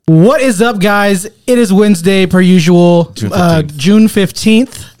What is up, guys? It is Wednesday, per usual, June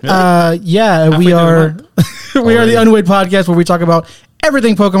 15th. We are we are the Unweighed Podcast, where we talk about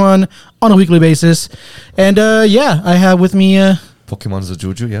everything Pokemon on a weekly basis. And I have with me Pokemon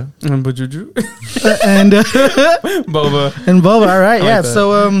Zajuju, yeah. And Bajuju. and Boba. And Boba. All right, like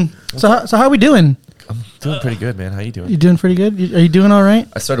So how are we doing? I'm doing pretty good, man. How you doing? You doing pretty good? Are you doing all right?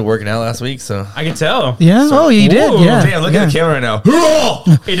 I started working out last week, so I can tell. Yeah. So, you did. Yeah. Damn, look at the camera right now.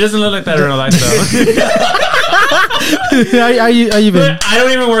 He doesn't look like that in real life, though. How you been? I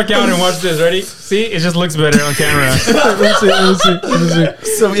don't even work out and watch this. Ready? See? It just looks better on camera. Let's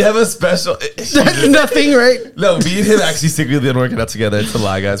see. So we have a special. Nothing, right? No, me and him actually secretly been working out together. It's a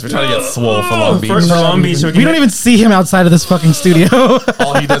lie, guys. We're trying to get swole for Long Beach. For Long Beach. We don't even see him outside of this fucking studio.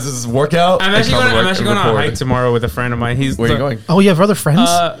 All he does is work out. I'm actually going on a hike tomorrow with a friend of mine. Where are you going? Oh, you have other friends?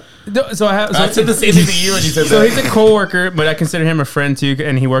 I said the same thing to you when you said So that. he's a coworker, but I consider him a friend too,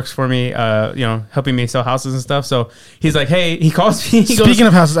 and he works for me, helping me sell houses and stuff. So he's like, hey, he calls me. Speaking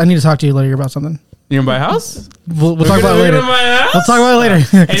of houses, I need to talk to you later about something. You're gonna buy a house? We'll talk about it later. We'll talk about it later.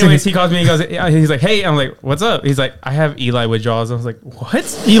 Anyways, he calls me. He goes, he's like, hey. I'm like, what's up? He's like, I have Eli withdrawals. I was like,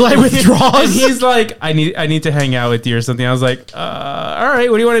 what? Eli withdrawals? And he's like, I need to hang out with you or something. I was like, all right,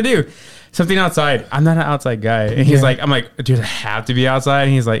 what do you want to do? Something outside. I'm not an outside guy. And he's like, I'm like, dude, I have to be outside.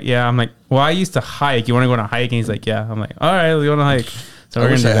 And he's like, yeah. I'm like, well, I used to hike. You want to go on a hike? And he's like, yeah. I'm like, all right, we want to hike. So I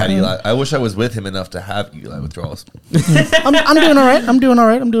wish I had Eli. I wish I was with him enough to have Eli withdrawals. I'm doing all right. I'm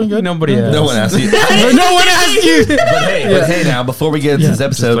doing good. Nobody has. No one asked you. No one asked you. But hey, now before we get into this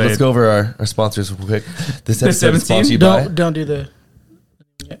episode, let's go over our sponsors real quick. This episode is sponsored by. Don't do the.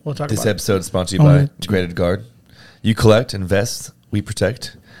 We'll talk This about episode is sponsored by Graded Guard. You collect, invest, we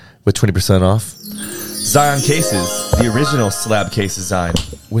protect, with 20% off. Zion Cases, the original slab case design,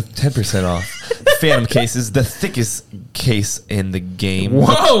 with 10% off. Phantom Cases, the thickest case in the game.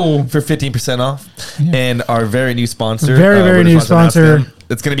 Whoa! For 15% off. Yeah. And our very new sponsor. Very new sponsor.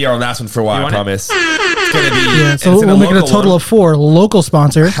 It's going to be our last one for a while, I promise. It's going to be. Yeah, so we'll make it a total of 4. Local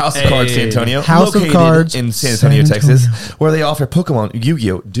sponsor. House of Cards San Antonio. House of Cards in San Antonio, Texas, where they offer Pokemon,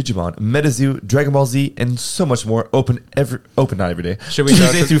 Yu-Gi-Oh, Digimon, MetaZoo, Dragon Ball Z, and so much more. Open not every day.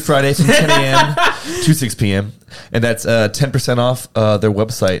 Tuesday through Friday from 10 a.m. to 6 p.m. And that's 10% off their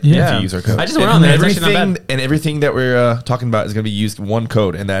website if you use our code. I just went on there. Everything that we're talking about is going to be used one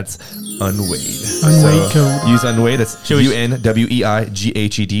code, and that's Unweighed. Code. Use Unweighed. That's UNWEIGHED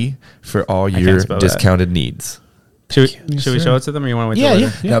for all your discounted needs. Should we show it to them, or you want to wait till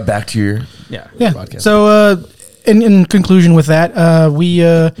later? Now back to your podcast. So in conclusion with that, we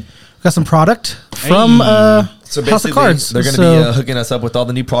got some product from So House of Cards. They're going to be hooking us up with all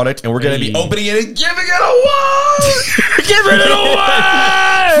the new product, and we're going to be opening it and giving it away. Giving it away.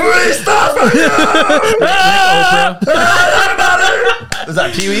 Free stuff. Was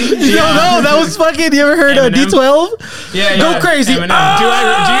that Pee-wee? No, that was fucking. You ever heard D12? Yeah, Go crazy. Do you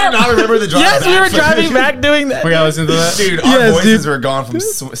not remember the drive? Yes, we were driving back doing that. We gotta listen to that, dude. Our voices were gone from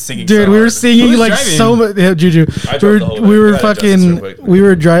singing. Dude, we were singing like driving? so much. Yeah, Juju. We were fucking. We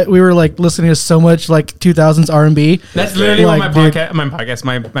were like listening to so much like 2000s R&B. That's literally what my podcast,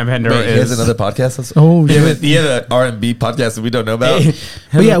 my Pandora is. He has another podcast. Oh yeah, he had an R&B podcast that we don't know about.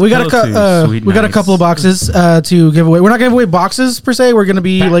 But yeah, we got a couple of boxes to give away. We're not giving away boxes per se. We're gonna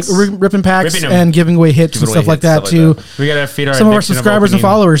be like ripping packs and giving away hits and stuff like that to we gotta feed some of our subscribers and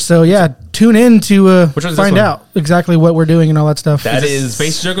followers. So yeah, tune in to find out exactly what we're doing and all that stuff. That is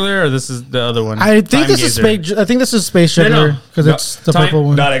Space Juggler, or this is the other one? I think this is Space. I think this is Space Juggler because it's the purple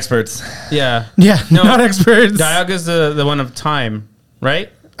one. Not experts. Yeah, not experts. Dialga is the one of time,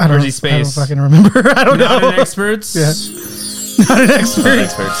 right? I don't know. Space? I don't fucking remember. I don't know. Not an experts. Yeah. Not an expert.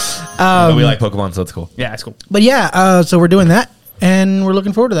 But we like Pokemon, so it's cool. Yeah, it's cool. But yeah, so we're doing that, and we're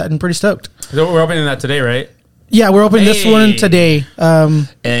looking forward to that, and pretty stoked. So we're opening that today, right? Yeah, we're opening this one today. And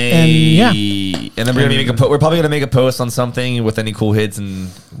then we're probably gonna make a post on something with any cool hits, and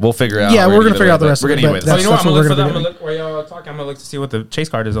we'll figure out. Yeah, we're gonna figure out the rest. We're gonna of it. Oh, you know what? I'm gonna look for that. I'm gonna look while y'all talking. I'm gonna look to see what the chase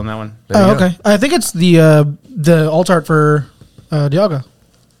card is on that one. Oh, okay. I think it's the alt art for Dialga.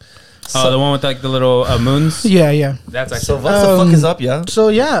 Oh, the one with like the little moons. Yeah. That's actually. So what the fuck is up, yeah? So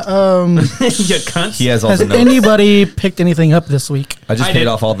yeah, you cunts. He has also. Has anybody picked anything up this week? I just paid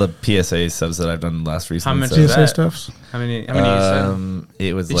off all the PSA subs that I've done last recently. How much is that? Stuffs? How many? You sent?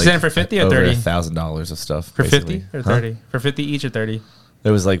 It was Did like you send it for 50 or 30? $1,000 of stuff For 50 or 30? For 50 each or 30?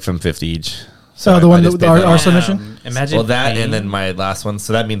 It was like from 50 each. So the one that our submission. Imagine that, and then my last one.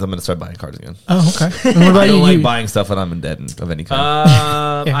 So that means I'm going to start buying cards again. Oh, okay. And what about I don't like buying stuff when I'm in debt of any kind.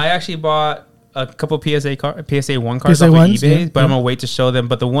 I actually bought a couple PSA 1 cards PSA off of ones, eBay, but I'm gonna wait to show them.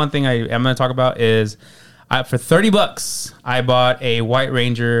 But the one thing I'm gonna talk about is For $30, I bought a White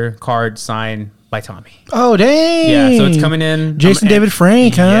Ranger card signed by Tommy. Oh, dang. Yeah, so it's coming in. Jason David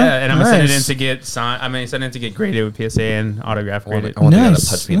Frank, huh? Yeah, and I'm going to send it in Nice. to get signed. I'm going to send it in to get graded with PSA and autograph graded. I want the guy to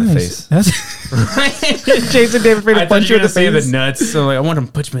punch me in the face. That's Jason David Frank I to thought punch you you in were the going to say face. the nuts. So like, I want him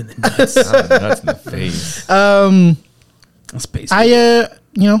to punch me in the nuts. Nuts in the face. That's basic.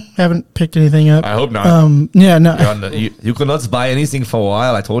 Haven't picked anything up. I hope not. Yeah, no. You could not buy anything for a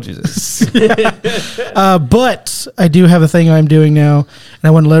while. I told you this. But I do have a thing I'm doing now, and I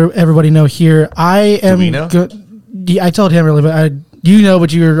want to let everybody know here. I am. we know? I told him earlier, but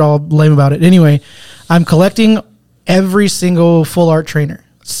but you're all lame about it. Anyway, I'm collecting every single full art trainer.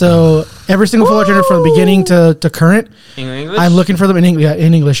 So every single full art trainer from the beginning to current. In English? I'm looking for them in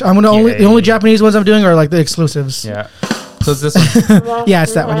English. I'm gonna the only Japanese ones I'm doing are like the exclusives. Yeah. So it's this one. Yeah,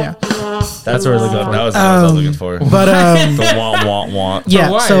 it's that one. Yeah. That's what we're looking for. That was what I was looking for. But The want.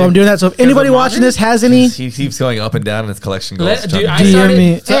 yeah. why? So I'm doing that. So if anybody of watching modern? this has any, He keeps going up and down in his collection goals. Dude, I DM started-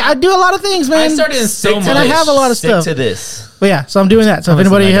 me. so- Hey, I do a lot of things, man. I started in so much. and I have a lot of Stick stuff. to this. But yeah, so I'm doing that. So if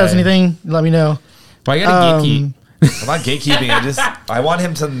listen to anybody that has guy. anything, let me know. Why you gotta gatekeep? I'm not gatekeeping. I want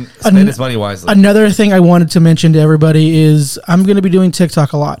him to spend his money wisely. Another thing I wanted to mention to everybody is I'm going to be doing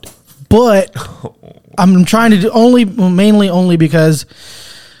TikTok a lot, but I'm trying to do mainly only because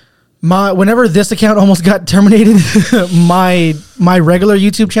whenever this account almost got terminated, my regular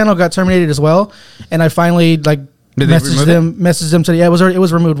YouTube channel got terminated as well, and I finally Did they remove messaged them, said it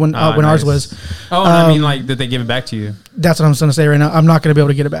was removed when ours nice. was. Oh, I mean, did they give it back to you? That's what I'm going to say right now. I'm not going to be able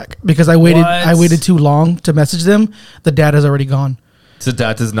to get it back because I waited. What? I waited too long to message them. The data's already gone. So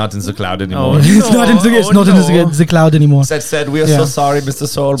that is not in the cloud anymore. It's not in the cloud anymore. Said we are Yeah. so sorry, Mr.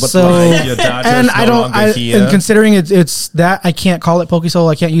 Soul, but So your data and is I no don't. longer here. And considering it's that I can't call it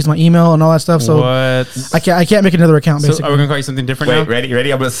PokeSoul. I can't use my email and all that stuff. So What? I can't make another account. So Basically, are we gonna call you something different Wait, now?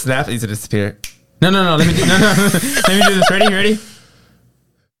 ready? I'm gonna snap. These to disappear. No. Let me do. No. Let me do this. Ready?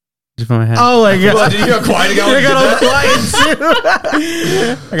 Just put my hand. oh my god! Well, did you go quiet again? I got all quiet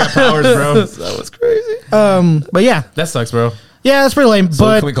I got powers, bro. That was crazy. too. But yeah, That sucks, bro. yeah, that's pretty lame. So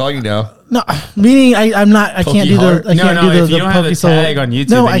but can we call you now? no, meaning I'm not. I can't do Pokeheart? the. I can't No, do the. if you the don't have the PokeSoul. tag on YouTube,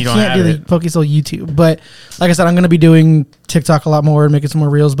 no, then I you don't can't do have the PokeSoul YouTube. But like I said, I'm going to be doing TikTok a lot more and making some more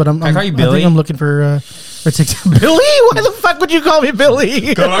reels. But I'm. I call you I Billy? think I'm looking for TikTok. Billy? Why the fuck would you call me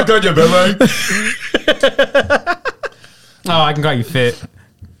Billy? Can I call you Billy? Oh, I can call you Fit.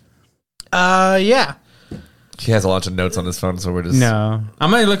 Yeah. He has a bunch of notes on his phone, so we're just No,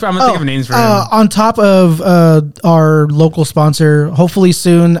 I'm gonna think of names for him. On top of our local sponsor, hopefully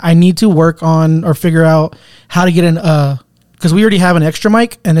soon, I need to work on or figure out how to get an because we already have an extra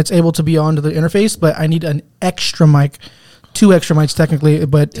mic and it's able to be onto the interface, but I need an extra mic, 2 extra mics technically,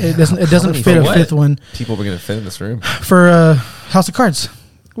 but it doesn't fit a what? 5th one people we're gonna fit in this room. for House of Cards.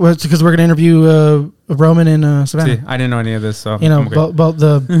 Because we're gonna interview Roman and Savannah. See, I didn't know any of this, so You know, I'm okay. both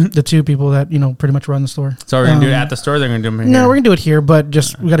the 2 people that pretty much run the store. So we're gonna do it at the store. They're gonna do them here. No, we're gonna do it here, but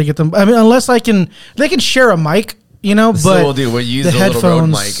just we got to get them. I mean, unless they can share a mic, but So we'll do. We'll use the the little road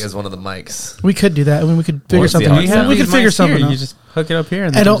headphones- mic as one of the mics. we could do that. I mean, we could figure We'll see something. how out. it sounds. We could these figure mics something here. out. You just hook it up here,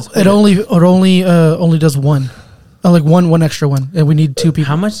 and It only does one, like one extra one, and we need 2 people.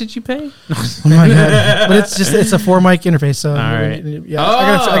 How much did you pay? Oh my god! But it's a 4 mic interface, so right. yeah,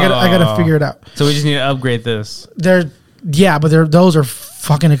 I gotta figure it out. So we just need to upgrade this. Those are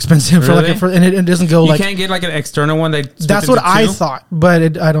fucking expensive Really? and it doesn't go You like. can't get like an external one. That's what I thought,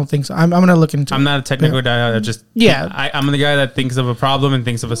 but I don't think so. I'm gonna look into. I'm not a technical guy. I just Yeah. I'm the guy that thinks of a problem and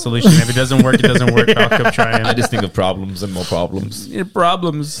thinks of a solution. If it doesn't work, it doesn't work. I'll keep trying. I just think of problems and more problems.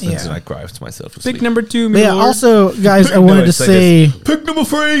 Problems. Yeah. And I cry to myself. To Pick sleep. number 2. But yeah. Also, guys, I wanted to it's like say Pick number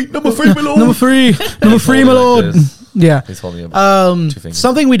 3, my lord. number 3, my lord. Yeah. He's holding up 2 fingers.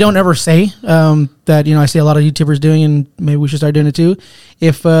 Something we don't ever say that I see a lot of YouTubers doing, and maybe we should start doing it too.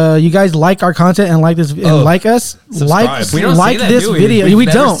 If you guys like our content and like this and like us, subscribe. We don't like say that, this do we? video. We've We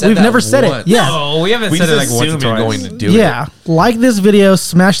never don't. said We've that never said once. it. Yeah. No, we haven't We said it just like once or assume you're twice. going to do Yeah, like this video,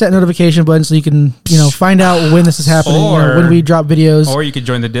 smash that notification button so you can find out when this is happening, Or- when we drop videos. Or you could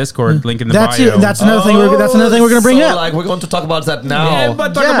join the Discord link in the That's bio. it. That's another thing. That's another thing we're gonna bring so, up. Like we're going to talk about that now. Yeah,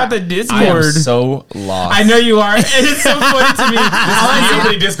 but talk Yeah. about the I am Discord. so lost. I know you are. It's so funny to me.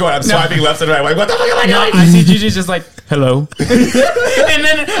 I'm Discord. I'm swiping left and right. Like, what the fuck am I No, doing? I see Gigi just like hello, and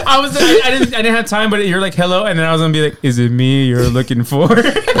then I didn't have time, but you're like hello, and then I was gonna be like, is it me you're looking for?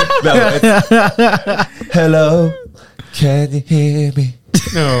 No, hello, can you hear me?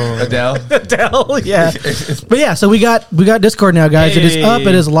 No. Adele. Adele, yeah. But yeah, so we got Discord now, guys. It is up.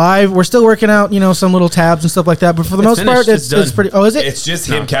 It is live. We're still working out, some little tabs and stuff like that. But for the most finished. part, It's done. it's pretty. Oh, is it? It's just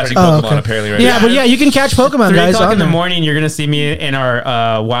him catching Oh, Pokemon okay. apparently right Yeah, now. but yeah, you can catch Pokemon, 3 guys. o'clock on in the there. morning, you're gonna see me in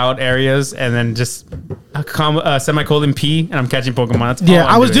our wild areas, and then just semicolon P, and I'm catching Pokemon. That's Yeah,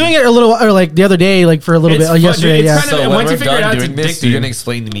 I was doing it a little, or like the other day, like for a little It's bit fun, yesterday. dude. It's Yeah, kind of- So once when you we're figure it out, done it's doing this, addictive. you're gonna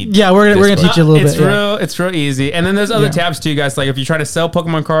explain to me. yeah, we're gonna teach you a little It's bit. Yeah. it's real easy. And then there's other Yeah. tabs too, guys. Like if you're trying to sell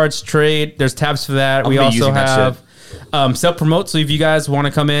Pokemon cards, trade, there's tabs for that. We gonna be also using that have self promote. So if you guys want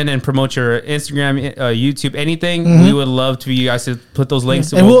to come in and promote your Instagram, YouTube, anything, we would love for you guys to put those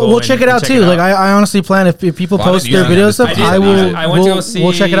links. And go we'll check it out too. Like I honestly plan if people Well, I post didn't their use videos that. stuff, I did. I went to go see.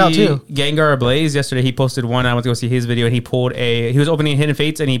 We'll check it out too. Gengar Ablaze yesterday. He posted one. I went to go see his video, and he pulled a. He was opening Hidden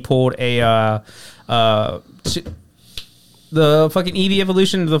Fates, and he pulled a. The fucking Eevee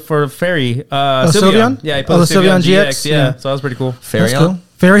evolution for Fairy. Sylveon? Yeah, he Oh, the posted Sylveon GX? Yeah, Yeah. so that was pretty cool. That's Fairy cool.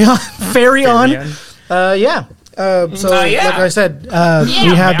 Fairy on. Yeah. So yeah. like I said,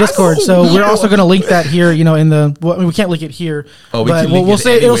 we have Discord, so we're also going to link that here. You know, in the we can't link it here, Oh, we but can link we'll it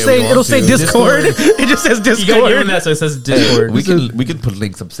say any it'll way say we want it'll say to. Discord. It just says You got Discord. hearing that, so it says Discord. We can put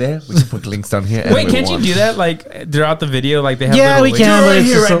links up there. We can put links down here. Wait, can't you do that like throughout the video? Like they have. Yeah, little we links? can, but right it's,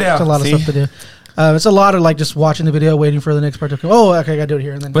 here, just right now. it's a lot of See? stuff to do. It's a lot of like just watching the video, waiting for the next part to come. Oh, okay, I gotta do it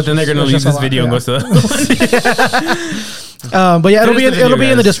here, and then. But then they're gonna it's leave just a this lot, video and yeah. go to. But yeah, it'll Finish be the video, it'll be in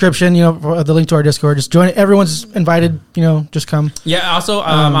the guys. description. You know, for the link to our Discord. Just join it. Everyone's invited. You know, just come. Yeah. Also,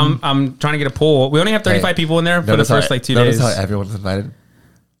 I'm trying to get a poll. We only have 35 people in there for the first like 2 days. Notice how everyone's invited.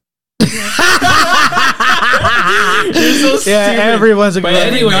 You're so Yeah, stupid. everyone's But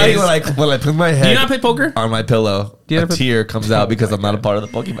invited. anyways, when I put my do you head not play poker? on my pillow, Do you a not play- tear comes out because I'm not a part of the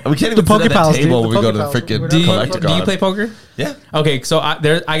Pokemon. We can't even The sit at that Pokepals, dude. table The when we go to the Pokepals. freaking We're Do you, collector do you play poker? Yeah. Okay, so I'm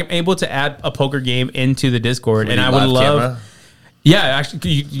able to add a poker game into the Discord, and I would Live love. camera. Yeah, actually,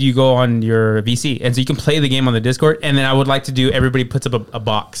 you go on your VC, and so you can play the game on the Discord, and then I would like to do everybody puts up a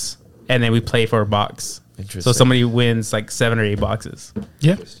box, and then we play for a box. Interesting. So somebody wins like 7 or 8 boxes.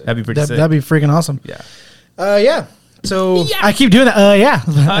 Yeah, That'd be pretty sick. that'd be freaking awesome. Yeah. Yeah. So Yeah. I keep doing that. Yeah.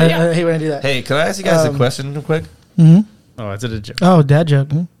 yeah. I hate when I do that. Hey, can I ask you guys a question real quick? Oh, is it a joke? Oh, dad joke.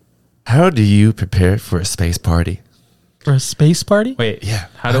 How do you prepare for a space party? For a space party? Wait. Yeah.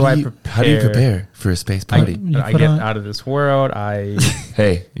 How do I you, prepare? How do you prepare for a space party? You I put get on- out of this world. I.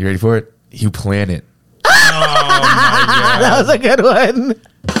 Hey, you ready for it? You plan it. Oh my god. That was a good one.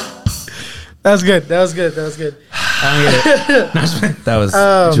 That was good. That was good. That was good. I don't get it. That was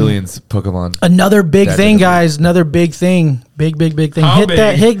Julian's Pokemon. Another big That thing, did it. guys. Another big thing. Big thing. How Hit big?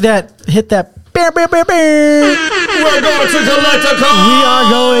 that. Hit that. Bear. We're going to Collecticon! We are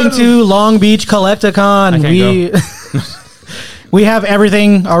going to Long Beach Collecticon. I can't We have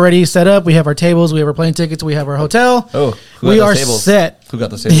everything already set up. We have our tables. We have our plane tickets. We have our hotel. Oh, who we got are those tables? set. Who got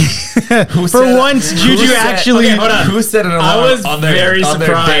those tables? For once, Juju actually. Okay, hold on. Who set an I alarm was on very their day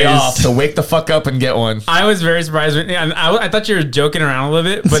surprised. off to wake the fuck up and get one? I was very surprised. And I thought you were joking around a little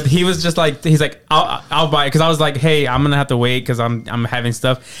bit, but he was just like, he's like, I'll buy it. Because I was like, hey, I'm going to have to wait because I'm having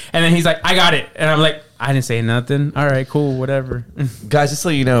stuff. And then he's like, I got it. And I'm like, I didn't say nothing. All right, cool, whatever. Guys, just so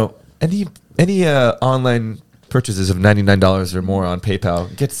you know, any online purchases of $99 or more on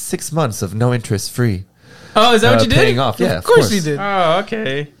PayPal get 6 months of no interest free. Oh, is that what you did? Paying off, yeah. Of course he did. Oh,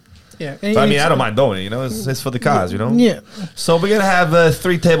 okay. Yeah. So, I mean, I don't mind doing it. You know, it's for the cause. You know. Yeah. So we're gonna have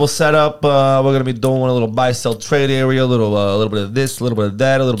 3 tables set up. We're gonna be doing a little buy-sell trade area, a little bit of this, a little bit of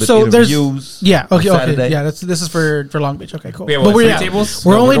that, a little bit So of there's interviews. yeah okay on okay Saturday. yeah this is for Long Beach. Okay, cool. Yeah, But what, we're 3 tables?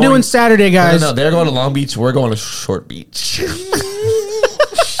 we're No, only we're going- doing Saturday, guys. No, they're going to Long Beach. We're going to Short Beach.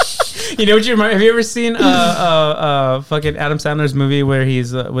 You know what you remind? Have you ever seen fucking Adam Sandler's movie where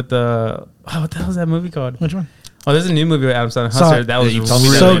he's with the what the hell is that movie called? Which one? Oh, there's a new movie with Adam Sandler. Saw Hustler. it. That was You told me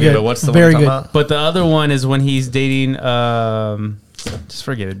that So movie, good. but what's the Very one you're good. talking about? But the other one is when he's dating. Just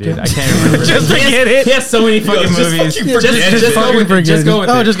forget it, dude. I can't remember. Just forget it. He has so many fucking just movies. fucking forget it. Just go with it. Just go with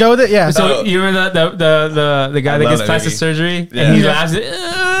Oh, it. just go with it. Yeah. So you remember the guy I that love gets that plastic movie. surgery Yeah. and he Yeah. laughs. That's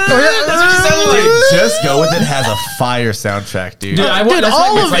what you sound like. Dude, Just Go With It has a fire soundtrack, dude. Dude, I Dude, want that's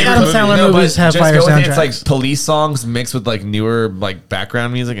all like of my favorite Adam movie. Sandler No, but movies have Just fire Go With It, soundtracks. It's like police songs mixed with like newer like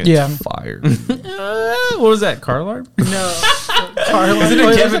background music. And Yeah. It's fire. What was that? Car alarm? No. Isn't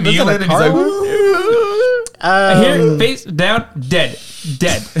it Kevin Nealon? And he's like, Here, face down, dead.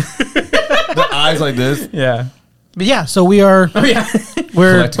 the eyes like this. Yeah. But yeah, so we are. Oh yeah.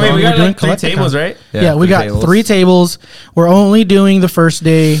 We're Collecticon. Wait, we got doing like 3 Collecticon. tables, right? Yeah, we 3 got tables. 3 tables. We're only doing the first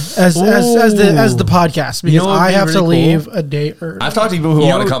day as the podcast because know what would I be have to really leave a day early. I've talked to people who You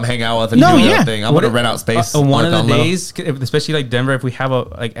want to know- come hang out with and No, do yeah. their thing. I'm going to rent out space. One of the down low. days, especially like Denver, if we have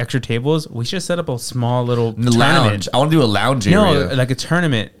extra tables, we should set up a small little The lounge. tournament. I want to do a lounge area. No, like a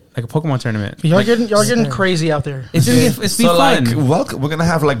tournament like a Pokemon tournament. Y'all Like, getting crazy out there. it's be fun. Like, we're gonna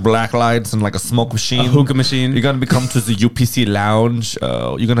have like black lights and like a smoke machine, A hookah machine. You're gonna come to the UPC lounge.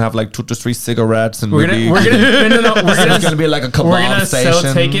 You're gonna have like 2 to 3 cigarettes, and we're gonna be like a kebab station.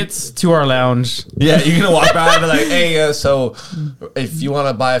 Sell tickets to our lounge. Yeah, you're gonna walk by and be like, hey, so if you want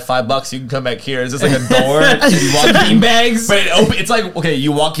to buy $5, you can come back here. It's just like a door. You walk in, bags. but it's like, okay,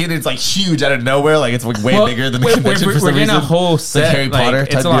 you walk in, it's like huge out of nowhere. Like it's like way bigger than the we're convention for some getting reason. a whole set. Like Harry Potter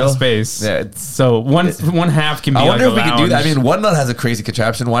It's type a lot deal. of space. Yeah, it's, so one half can be. I wonder like if we a could do that. I lounge. mean, OneNote has a crazy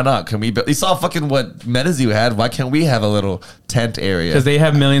contraption. Why not? Can we? You saw fucking what MetaZoo had. Why can't we have a little tent area? Because they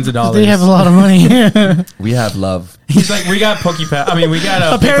have millions of dollars. They have a lot of money. We have love. He's like, we got PokePass. I mean, we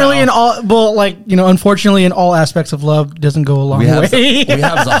got Apparently, in all, well, like, you know, unfortunately, in all aspects of love doesn't go a long We have way. we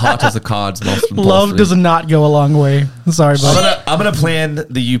have the hottest of cards. Love does not go a long way. Sorry, buddy. I'm gonna plan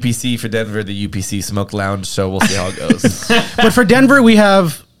the UPC for Denver, the UPC Smoke Lounge. So we'll see how it goes. But for Denver, we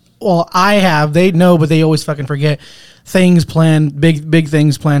have. Well, I have. They know, but they always fucking forget things planned. Big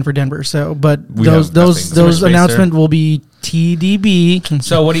things planned for Denver. So, but We have those nothing. announcement will be TDB.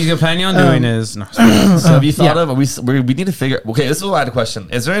 So what he's planning on doing is. No, So have you thought yeah. of? We need to figure. Okay, this is what I had a question.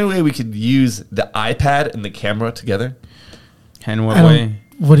 Is there any way we could use the iPad and the camera together? in what way?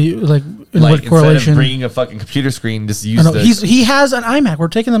 What do you like? In Like what instead correlation? of bringing a fucking computer screen, just use I know, the. he has an iMac. We're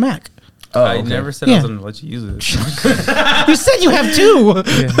taking the Mac. Oh, I okay. never said I was going to let you use it. You said you have two.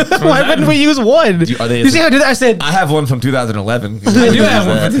 Why wouldn't we use one? Are they- You see how I did that? I said I have one from 2011. I do have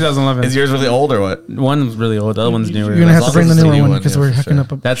one from 2011. Is yours really old or what? One's really old. The other one's newer. you're gonna have As to bring long the as it's newer the new one one, because yeah, we're for hooking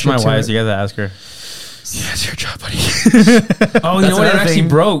sure. up. That's shit my to wife's. it. You gotta ask her. Yeah, it's your job, buddy. Oh, you That's know what? It another actually thing.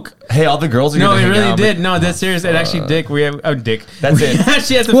 broke. Hey, all the girls are No, gonna it hang really out, did. No, that's serious. It actually dick. We have dick. That's it.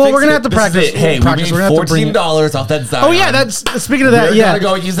 she has to Well, fix we're gonna it. have to This is practice. it. Hey, we practice. made We're gonna have to bring it. $14 off that Zion. Oh yeah, that's speaking of that. We're Yeah,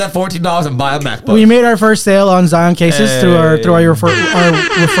 gonna go use that $14 and buy a MacBook. we made our first sale on Zion cases through our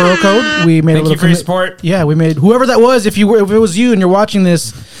referral code. We made a Thank little you for your support. Yeah, we made whoever that was. If it was you and you're watching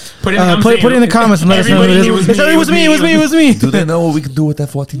this, Put it put it in the comments and let us know. Everybody Who knew it is. It was me. It was me. It was me. Do they know what we can do with that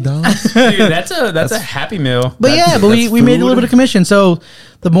 $14? Dude, that's a happy meal. But yeah, but we that's made a little food. bit of commission. So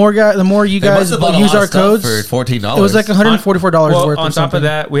the more you They guys must have bought a use lot our of stuff codes for $14. It was like $144 Well, worth. on or top something. of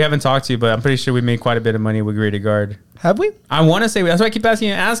that, we haven't talked to you, but I'm pretty sure we made quite a bit of money with Graded Guard. Have we? I want to say that's why I keep asking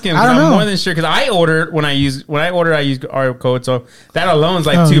you. Ask him. I don't I'm know. more than sure because I ordered I use our code, so that alone's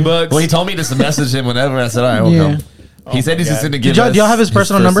like Oh, $2. yeah. Well, he told me just to message him whenever. I said, all right, we'll Yeah. come. He said he's my just going to God. give Did y'all- us do y'all have his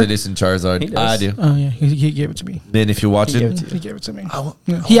personal first number? edition Charizard. He does. I do. Oh yeah, he gave it to me. Then if you're watching, He gave it to me.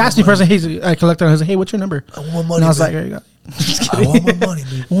 He asked me personally. Hey, I collected. I was like, hey, what's your number? I want And money. I was like, man. here you go. I want my money,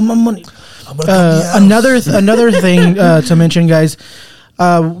 man. I want my money. I'm gonna come Another thing to mention, guys.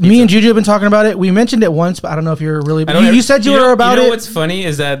 Me and Juju have been talking about it. We mentioned it once, but I don't know if you're really. You said you were about you know it. What's funny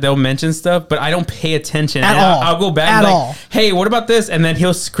is that they'll mention stuff, but I don't pay attention At And all. I'll go back At and be all. like, hey, what about this? And then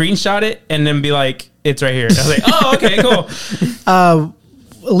he'll screenshot it and then be like, it's right here. I was like, oh, okay, cool.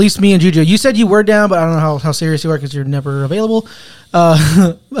 At least me and Juju. You said you were down, but I don't know how serious you are because you're never available.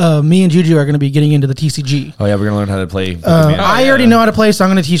 Me and Juju are going to be getting into the TCG. Oh yeah, we're gonna learn how to play. I already know how to play, so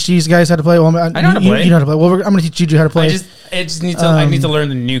I'm going to teach these guys how to play. Well, I know how to play. You know how to play. Well, I'm going to teach Juju how to play. I just need to. I need to learn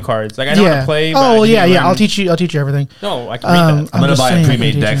the new cards. Like I know how to play. But I Oh just need yeah, to yeah. learn- I'll teach you. I'll teach you everything. No, I can read that. I'm gonna just buy saying, a I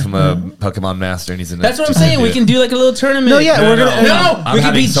pre-made can deck teach from you. a Pokemon Master, and he's in it. That's what I'm saying. We can do like a little tournament. No, yeah, we're gonna- No, I'm we can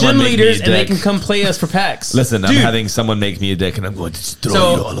having be someone gym make me a leaders and they deck. can come play us for packs. Listen, I'm Dude. having someone make me a deck, and I'm going to destroy So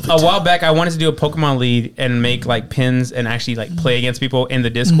all of it. a while back, I wanted to do a Pokemon league and make like pins and actually like play against people in the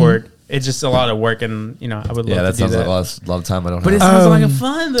Discord. It's just a lot of work, and I would love Yeah, that to do sounds like that. a lot of time I don't But it have. sounds like a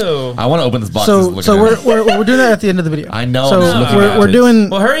fun though. I want to open this box. So we're doing that at the end of the video. I know, So I'm just looking at we're it. doing.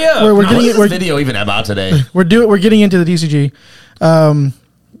 Well, hurry up. We're What getting is it. this We're video even about today? we're getting into the TCG.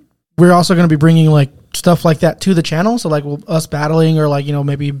 We're also going to be bringing like stuff like that to the channel. So like us battling or like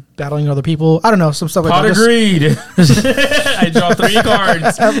maybe battling other people. I don't know, some stuff like Pot that. agreed. I draw 3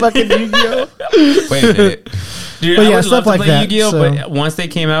 cards. Just fucking Yu-Gi-Oh. Wait a minute. Dude, But I yeah, would stuff love to like play that, Yu-Gi-Oh, so- but once they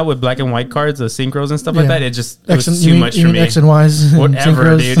came out with black and white cards, the synchros and stuff Yeah. like that, it X was and, too much for me. X and Y's. and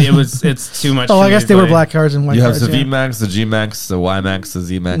Whatever, synchros. dude. It's too much. Oh, for I me guess to they were play. black cards and white You have cards. the yeah. V Max, the G Max, the Y Max, the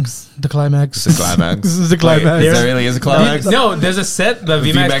Z Max. The climax. The climax. This is the climax. Wait, is there really is a climax? No, there's a set, the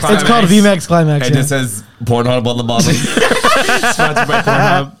VMAX. VMAX. Climax. It's called VMAX Climax. It Yeah. just says Pornhub on the bottom. Sponsored by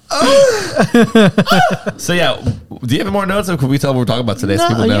Pornhub. So yeah, do you have any more notes, or can we tell what we're talking about today? So No,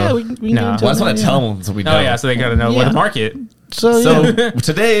 people know. yeah, we can No. get into Well, I just that, want to yeah. tell them so we know. Oh yeah, so they gotta know what Yeah. the market. So, So yeah.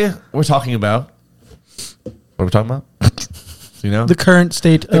 today we're talking about what are we talking about? You know, the current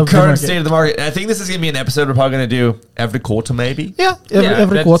state the of current the market. state of the market. And I think this is gonna be an episode we're probably gonna do every quarter, maybe. Yeah, Yeah,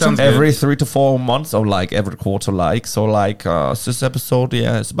 every that quarter. sounds good. Every 3 to 4 months, or like every quarter, like so, like this episode,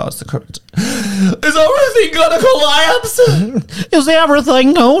 yeah, it's about the current. Is everything gonna collapse? Is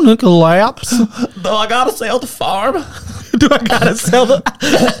everything going to collapse? Do I gotta sell the farm? Do I gotta sell the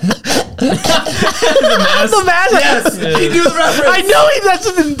the mask? Yes, he knew the reference. I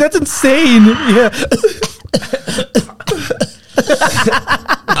know that's insane. Yeah,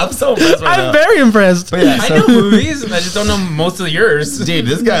 I'm so impressed right I'm now. very impressed. But yeah, I so- know movies. I just don't know most of yours. Dude,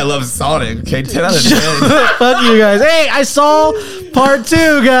 this guy loves Sonic. Okay, 10 out of 10. Fuck you guys. Hey, I saw part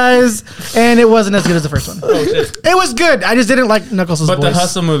 2, guys, and it wasn't as good as the first one. Oh, shit. It was good. I just didn't like Knuckles' But voice. the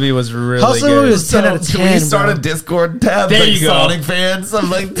Hustle movie was really Hustle good. movie was 10 out of 10. Can we start bro. a Discord tab? There like you go. Sonic fans. I'm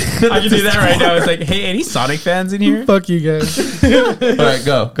like, I can do that right now. It's like, hey, any Sonic fans in here? Fuck you guys. All right,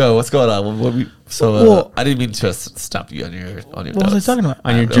 go. What's going on? Well, I didn't mean to stop you on your What notes. was I talking about?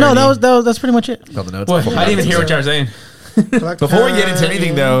 On your No, journey. that's pretty much it. On the notes. Well, I didn't even hear what you were saying. Before we get into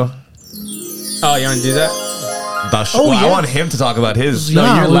anything, though, Oh, you want to do that? Oh, I yeah. want him to talk about his. Yeah,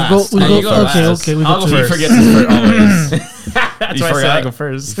 No, you're we last. go- we Oh, go- you go okay, last. okay, we I'll go go first. first. He forgets his first always. That's You why I said I forgot? go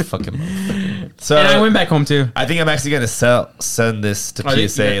first. Fucking. So And I went back home too. I think I'm actually gonna send this to Oh, you're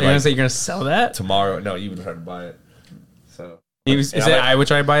PSA gonna like say you're gonna sell that? tomorrow. No, you would try to buy it. So. You And said I'm gonna- I would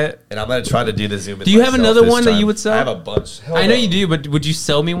try to buy it. And I'm gonna try to do the Zoom. Do you have another one that you would sell? I have a bunch. I know you do, but would you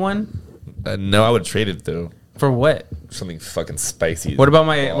sell me one? No, I would trade it though. For what? Something fucking spicy. What about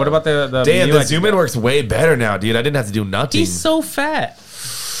my? What about the? Damn, menu the I zoom just in got? works way better now, dude. I didn't have to do nothing. He's so fat.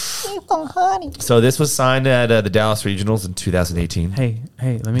 So this was signed at the Dallas Regionals in 2018. Hey,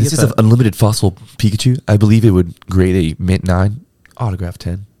 let me This get is that. an unlimited fossil Pikachu. I believe it would grade a mint 9, autograph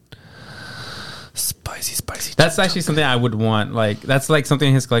 10. Spicy. That's actually something I would want. Like that's like something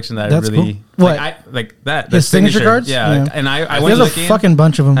in his collection that That's I really cool. What? like that. His the signature cards? Yeah. Yeah. And I There's went a looking. fucking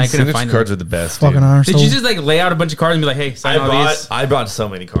bunch of them. I couldn't Signature find cards them. are the best. Fucking Dude. arsehole. Did you just like lay out a bunch of cards and be like, hey, sign all these? I brought so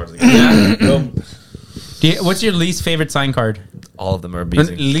many cards. Yeah. What's your least favorite sign card? All of them are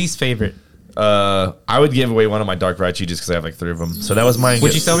amazing. Least favorite. I would give away one of my Dark Raichu just because I have like 3 of them. So that was mine.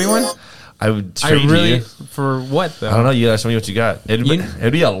 Would you sell me one? I would I trade really you. for what though? I don't know. You gotta show me what you got.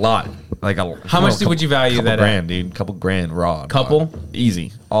 It'd be a lot. Like a. How much would you value couple that at? grand, dude. Couple grand raw. Couple? dog.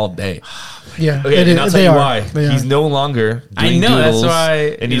 Easy all day. Yeah, Okay, and I'll tell they you are. why. They He's are. no longer. I doing know, that's doodles, why,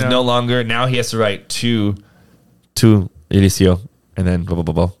 and you he's know. no longer. Now he has to write two Elicio, and then blah blah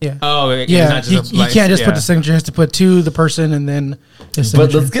blah blah. Yeah. Oh, it's Yeah, not he, just a he can't just put yeah. the signature. He has to put to the person and then his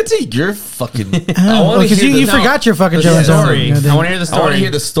But signature. let's get to your fucking. Oh, because you forgot your fucking the Jones story. Yeah, I want to hear the I want story. to hear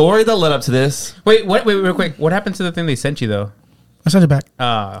the story that led up to this. Wait, real quick. What happened to the thing they sent you though? I sent it back.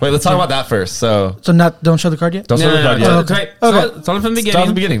 Wait, let's talk about that first. So So don't show the card yet. don't No, start no, with no, that no, yet. okay. Okay. Tell them from the Start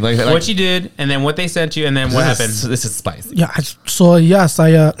from beginning. the beginning. Like What you did, and then what they sent you, and then what happened. This is spicy. Yeah. So yes,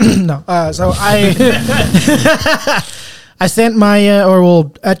 I no. So I I sent my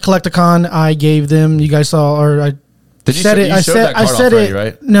at Collecticon I gave them. You guys saw or I Did you said show- it. you I showed said that I card said off already, it.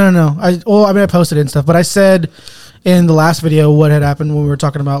 right? No. I posted it and stuff, but I said in the last video what had happened when we were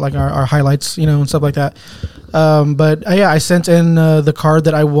talking about like our highlights, and stuff like that. But yeah, I sent in the card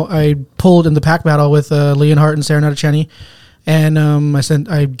that I pulled in the pack battle with Leonhardt and Serenata Cheney, and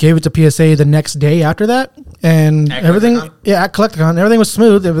I gave it to PSA the next day after that, and At everything Collecticon? at Collecticon everything was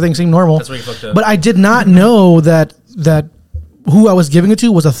smooth, everything seemed normal. That's where you fucked up. But I did not know that who I was giving it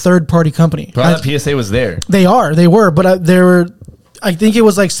to was a third party company. But I thought PSA was there. They were, but they were. I think it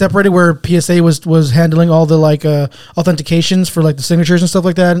was like separated where PSA was handling all the like authentications for like the signatures and stuff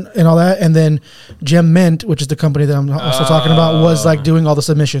like that and all that, and then Gem Mint, which is the company that I'm also talking about, was like doing all the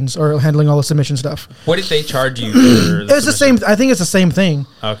submissions or handling all the submission stuff. What did they charge you? For It's the same. I think it's the same thing.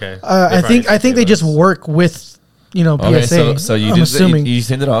 Okay. I think they just work with PSA. Okay, so you I'm did. assuming. You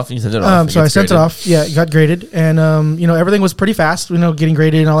sent it off. You sent it off. So I sent it off. Yeah, it got graded, and everything was pretty fast. Getting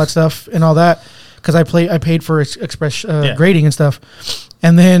graded and all that stuff and all that because I paid for express grading and stuff.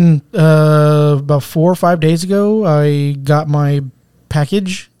 And then about 4 or 5 days ago, I got my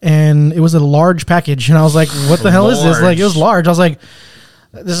package, and it was a large package, and I was like, "What the hell is this?" Like it was large. I was like,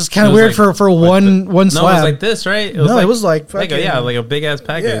 "This is kind of weird like- for one No, it slab." was like this, right? It was like like fucking- a big ass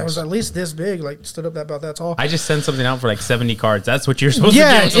package. Yeah, it was at least this big, like stood up about that tall. I just sent something out for like 70 cards. That's what you're supposed to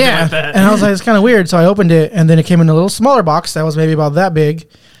Yeah, do. Something yeah. like that. And I was like, it's kind of weird. So I opened it, and then it came in a little smaller box that was maybe about that big.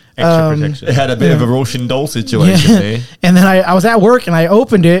 Extra protection. It had a bit of a Roshan Dole situation. Eh? And then I was at work, and I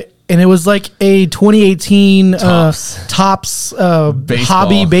opened it, and it was like a 2018 Topps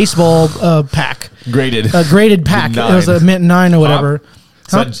hobby baseball pack. Graded. A graded pack. It was a Mint 9 or whatever.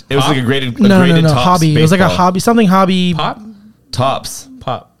 So Huh? it was like a graded. No, graded Topps hobby. It was like a baseball. hobby, something hobby. Pop? Tops.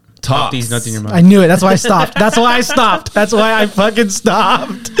 Pop. Tops. These nuts in your mouth. I knew it. That's why I stopped. That's why I fucking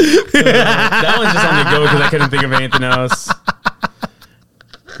stopped. That one's just on the go because I couldn't think of anything else.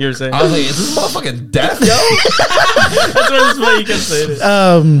 You were saying? I was like, is this motherfucking death, yo? That's what it's funny you can say it.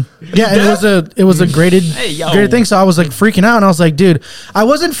 Yeah, it was a graded thing. So I was like freaking out, and I was like, dude, I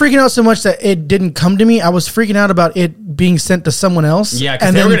wasn't freaking out so much that it didn't come to me. I was freaking out about it being sent to someone else. Yeah,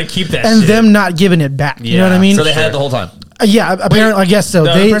 because they were gonna keep that and shit. them not giving it back. You know what I mean? So they had it the whole time. Yeah, apparently, I guess so.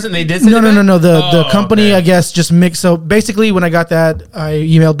 The person they did send it no. back? The company, okay. I guess, just mixed. So basically, when I got that, I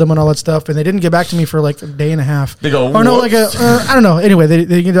emailed them and all that stuff, and they didn't get back to me for like a day and a half. They go, or no, like I don't know. Anyway, they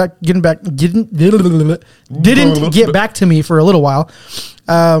didn't get back to me for a little while,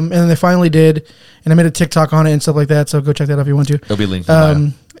 and then they finally did, and I made a TikTok on it and stuff like that. So go check that out if you want to. It'll be linked.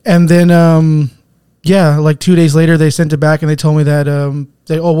 In And then yeah, like 2 days later, they sent it back and they told me that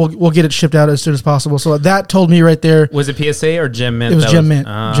we'll get it shipped out as soon as possible. So that told me right there. Was it PSA or Gem Mint? It was Gem Mint.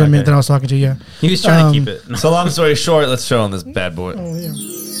 Gem Mint that I was talking to. Yeah, he was trying to keep it. So long story short, let's show on this bad boy. Oh, yeah.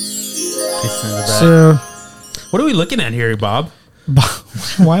 So, what are we looking at here, Bob?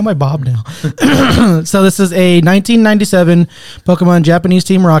 Why am I Bob now? So this is a 1997 Pokemon Japanese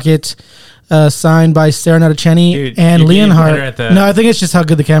Team Rocket. Signed by Sarah Natacheni and Leonhardt. No, I think it's just how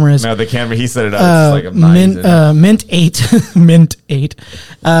good the camera is. No, the camera, he set it up. It's like a Mint 8, Mint 8,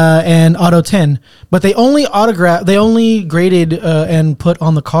 and Auto 10. But they only graded and put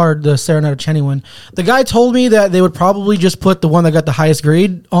on the card the Sarah Natacheni one. The guy told me that they would probably just put the one that got the highest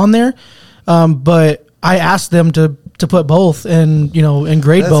grade on there. But I asked them to put both and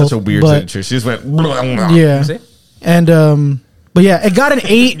grade both. That's such a weird signature. She just went, yeah. And, but yeah, it got an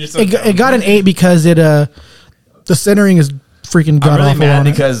 8. It got an 8 because the centering is freaking god awful. I'm really mad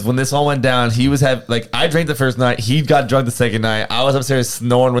because when this all went down, he was I drank the first night, he got drunk the second night. I was upstairs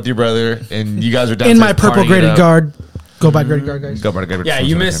snoring with your brother, and you guys were downstairs in my purple graded guard. Go buy graded guard, guys. Go buy graded. Yeah,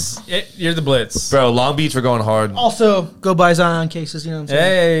 you miss it. You're the Blitz, bro. Long Beach, we're going hard. Also, go buy Zion cases. You know what I'm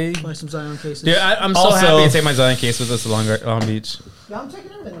saying? Hey, buy some Zion cases. Dude, I'm so happy to take my Zion case with us to Long Beach. Yeah, I'm taking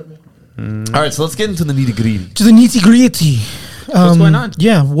everything with me. All right, so let's get into the nitty gritty. To the nitty gritty. What's going on?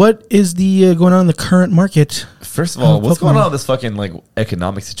 Yeah, what is the going on in the current market? First of all, what's going on with this fucking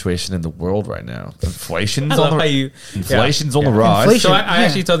economic situation in the world right now? Inflation's on the rise. So I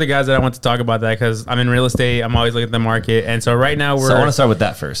actually told the guys that I want to talk about that because I'm in real estate. I'm always looking at the market, and so right now I want to start with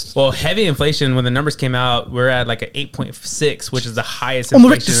that first. Well, heavy inflation. When the numbers came out, we're at like an 8.6, which is the highest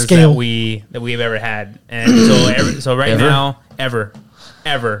inflation that we've ever had. And so right now, ever.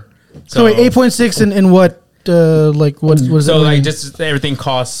 So wait, 8.6 in what? What is so it? Like just everything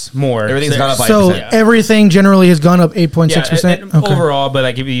costs more. Everything's gone up by 8%. Everything generally has gone up 8.6%. Overall, but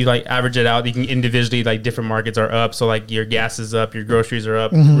like if you like average it out, you can individually like different markets are up. So like your gas is up, your groceries are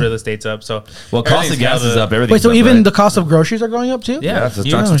up, real estate's up. So cost of gas is up. Everything. Wait, so even the cost of groceries are going up too? Yeah, that's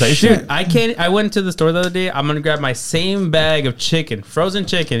transportation. I went to the store the other day. I'm gonna grab my same bag of chicken, frozen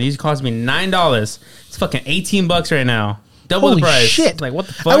chicken. These cost me $9. It's fucking $18 right now. Double Holy the price. Shit! Like what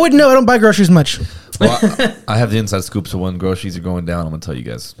the fuck? I wouldn't know. I don't buy groceries much. Well, I have the inside scoop, so when groceries are going down, I'm gonna tell you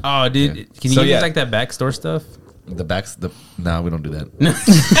guys. Oh, dude, can you give me like that back store stuff? We don't do that.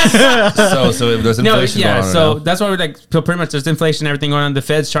 so there's inflation going on. So that's why we're like, so pretty much there's inflation, everything going on. The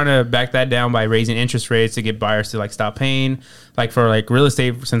Fed's trying to back that down by raising interest rates to get buyers to like stop paying. Like for like real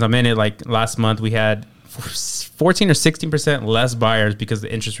estate, since I'm in it, like last month we had 14 or 16% less buyers because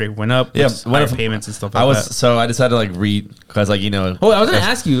the interest rate went up. Yeah, higher payments and stuff like that. So I decided to like read because like Oh, I was gonna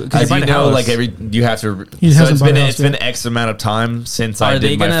ask you because you know like you have to. It's been X amount of time since I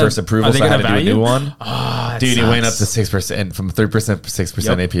did my first approval, so I had to do a new one. Oh, dude, it went up to 6% from 3% to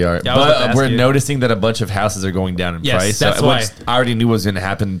 6% APR. Yeah, but we're noticing that a bunch of houses are going down in price. That's why I already knew was going to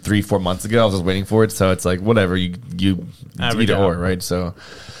happen 3-4 months ago. I was just waiting for it, so it's like whatever you either or, right? So.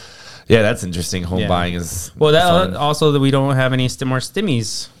 Yeah, that's interesting. Home buying is also that we don't have any more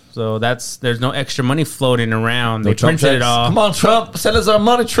stimmies. So there's no extra money floating around. They printed it all. Come on, Trump, send us our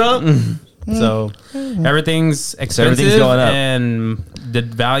money, Trump. So everything's expensive, everything's going up, and the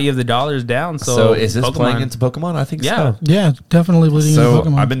value of the dollar is down. So is this playing into Pokemon? I think so. Yeah, definitely bleeding into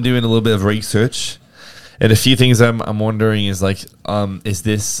Pokemon. I've been doing a little bit of research, and a few things I'm wondering is like, is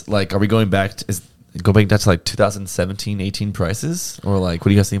this like, are we going back to go back to like 2017, 18 prices, or like, what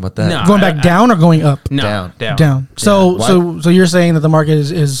do you guys think about that? No, going back down or going up? No, down. So you're saying that the market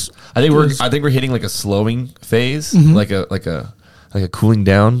is? I think we're hitting like a slowing phase, like a cooling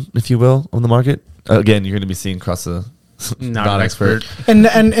down, if you will, on the market. Again, you're going to be seeing across the non-expert,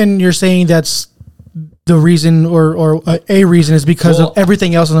 and you're saying that's the reason, or a reason is because of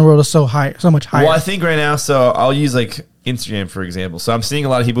everything else in the world is so much higher. Well, I think right now, so I'll use like Instagram, for example. So I'm seeing a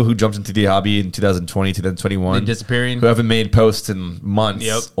lot of people who jumped into the hobby in 2020, 2021, disappearing, who haven't made posts in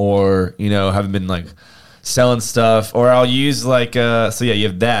months, or haven't been like selling stuff. Or I'll use like you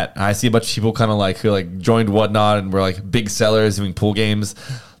have that. I see a bunch of people kind of like who like joined Whatnot and were like big sellers doing pool games,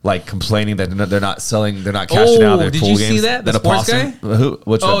 like complaining that they're not selling, they're not cashing out their pool games. Did you see that? The sports guy?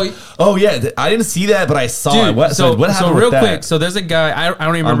 Which one? Oh yeah, I didn't see that, but I saw it. What happened? So real with quick, so there's a guy, I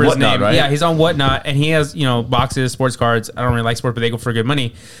don't even remember his name. Right? Yeah, he's on Whatnot, and he has boxes, sports cards. I don't really like sports, but they go for good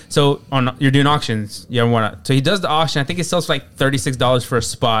money. So you're doing auctions, Whatnot. So he does the auction. I think it sells for like $36 for a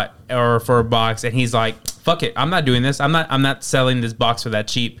spot or for a box, and he's like, "Fuck it, I'm not doing this. I'm not selling this box for that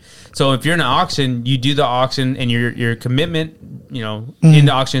cheap." So if you're in an auction, you do the auction, and your commitment, in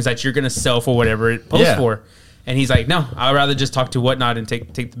the auction is that you're going to sell for whatever it posts for. And he's like, no, I'd rather just talk to Whatnot and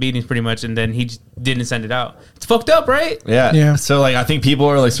take the beatings pretty much. And then he just didn't send it out. It's fucked up, right? Yeah. So like, I think people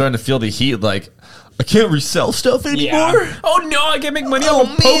are like starting to feel the heat. Like, I can't resell stuff anymore. Yeah. Oh no, I can't make money on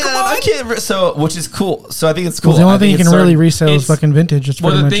Pokemon. I can't. Which is cool. So I think it's cool. Well, the only thing you can really resell is fucking vintage. That's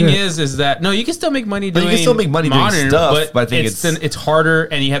the thing is that you can still make money doing. You can still make money modern doing stuff, but I think it's harder,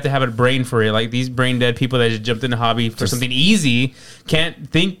 and you have to have a brain for it. Like these brain dead people that just jumped in the hobby for something easy can't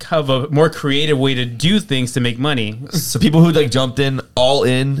think of a more creative way to do things to make money. So people who like jumped in all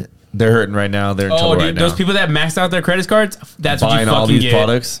in. They're hurting right now. They're in trouble right now. Those people that maxed out their credit cards, that's buying what you all fucking these get.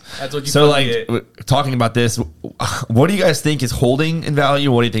 Products. That's what you so fucking get. Talking about this, what do you guys think is holding in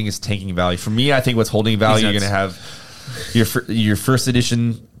value? What do you think is taking value? For me, I think what's holding value, you're going to have your first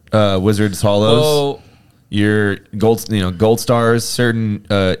edition Wizards Hollows, your gold stars, certain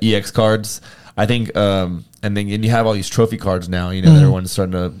EX cards. I think, and then you have all these trophy cards now. Everyone's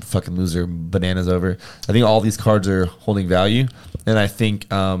starting to fucking lose their bananas over. I think all these cards are holding value, and I think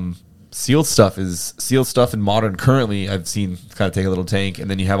sealed stuff in modern. Currently, I've seen kind of take a little tank,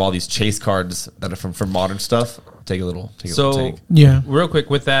 and then you have all these chase cards that are from modern stuff. Take a little tank. Yeah. Real quick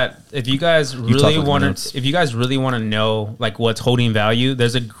with that, if you guys really want to know like what's holding value,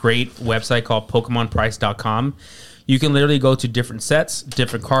 there's a great website called PokemonPrice.com. You can literally go to different sets,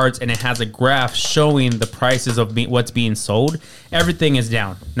 different cards, and it has a graph showing the prices of what's being sold. Everything is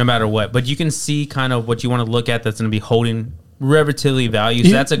down, no matter what. But you can see kind of what you want to look at that's going to be holding relatively value.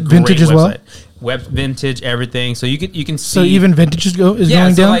 So that's a great vintage website. Well? Vintage, everything. So you can see. So even vintage is going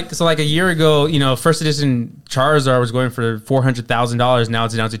down? So like a year ago, first edition Charizard was going for $400,000. Now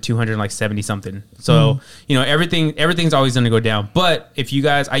it's down to 270 something. So, everything's always going to go down. But if you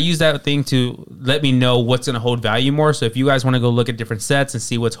guys, I use that thing to let me know what's going to hold value more. So if you guys want to go look at different sets and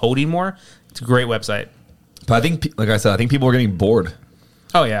see what's holding more, it's a great website. But I think, like I said, people are getting bored.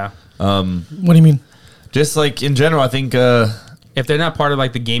 Oh, yeah. What do you mean? Just like in general, I think if they're not part of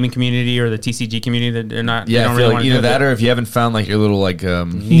like the gaming community or the TCG community, then they're not. Yeah, they don't I feel really like either that or if you haven't found like your little like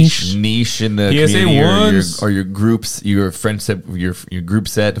niche in the PSA community or your groups, your friend set, your group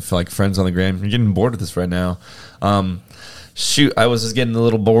set of like friends on the gram. You're getting bored with this right now. Shoot, I was just getting a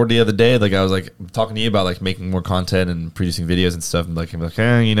little bored the other day. Like I was like talking to you about like making more content and producing videos and stuff. And like I'm like,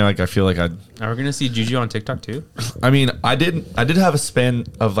 I feel like Are we gonna see Juju on TikTok too? I mean, I did have a span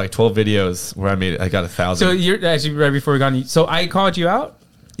of like 12 videos where I got 1,000. So you're actually right before we got. So I called you out.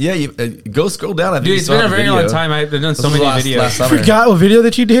 Yeah, you go scroll down. I think dude, it's been a very long time. I've done so many videos. I forgot what video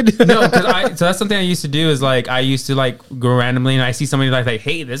that you did. No, because so that's something I used to do. Is like I used to like go randomly and I see somebody like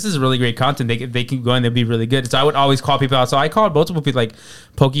hey, this is really great content. They can go and they'll be really good. So I would always call people out. So I called multiple people like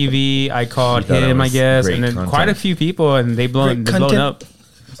PokeV. I called him, I guess, and then quite a few people, and they've blown up.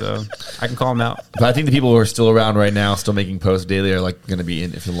 So I can call them out. But I think the people who are still around right now, still making posts daily, are like going to be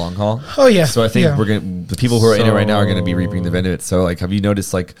in it for the long haul. Oh yeah. So I think the people who are in it right now are going to be reaping the benefits. So like, have you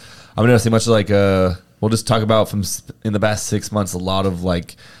noticed like I'm noticing much like we'll just talk about from in the past 6 months, a lot of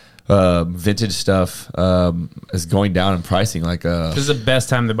like vintage stuff is going down in pricing. Like this is the best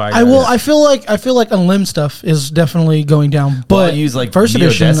time to buy. I feel like Unlim stuff is definitely going down. But I use like first Neo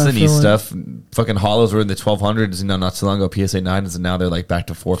edition Destiny stuff. Fucking hollows were in the 1200s, not so long ago. PSA 9s, and now they're like back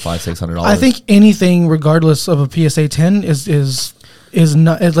to $400, $600. I think anything, regardless of a PSA 10, is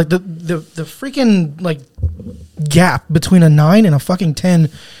not like the freaking like gap between a 9 and a fucking 10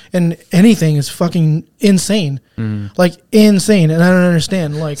 and anything is fucking insane. Like insane, and I don't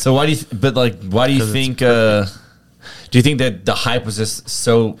understand. Like, so why do you think do you think that the hype was just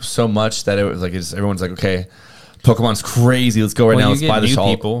so much that it was like everyone's like, okay, Pokemon's crazy, let's go now, let's buy this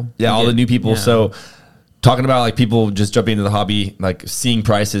all. All the new people. Yeah. So talking about like people just jumping into the hobby, like seeing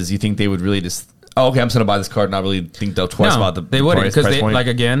prices, you think they would really just I'm just gonna buy this card, not really think twice about the they wouldn't, because they like,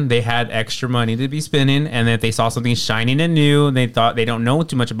 again, they had extra money to be spending, and if they saw something shining and new and they thought they don't know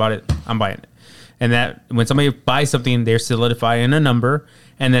too much about it, I'm buying it. And that when somebody buys something, they're solidifying a number.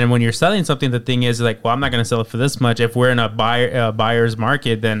 And then when you're selling something, the thing is like, well, I'm not going to sell it for this much. If we're in a buyer's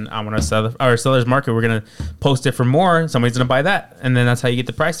market, then I want to sell it, or seller's market. We're going to post it for more. Somebody's going to buy that. And then that's how you get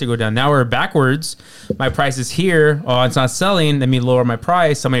the price to go down. Now we're backwards. My price is here. Oh, it's not selling. Let me lower my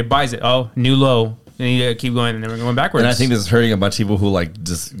price. Somebody buys it. Oh, new low. And you keep going, and then we're going backwards. And I think this is hurting a bunch of people who like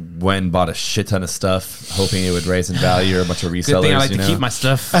just went and bought a shit ton of stuff, hoping it would raise in value, or a bunch of resellers. Good thing I like to keep my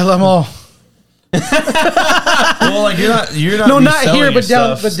stuff. I love them all. Well, like you're not no, not reselling here, your but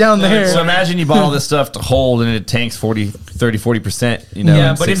stuff. down there. So imagine you bought all this stuff to hold, and it tanks 30-40%. You know,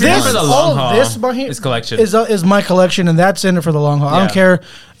 Yeah, but if it's for the long haul, this behind it's collection. Is my collection, and that's in it for the long haul. I Yeah. don't care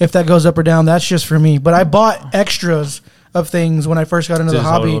if that goes up or down. That's just for me. But I bought extras of things when I first got into the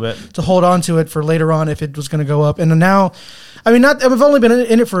hobby to hold on to it for later on if it was going to go up. And now, I mean, I've only been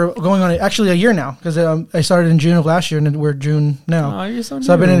in it for going on actually a year now, because I started in June of last year, and we're June now. Oh, you're so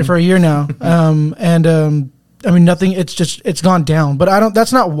I've been in it for a year now. I mean, nothing. It's gone down, but I don't.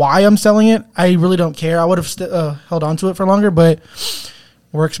 That's not why I'm selling it. I really don't care. I would have held on to it for longer, but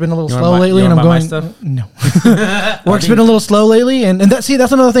work's been a little slow lately, and I'm going. No, work's been a little slow lately, and that's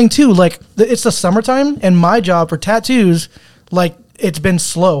another thing too. Like it's the summertime, and my job for tattoos, like it's been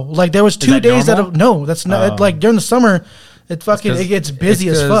slow. Like there was 2 days that's not like during the summer. It gets busy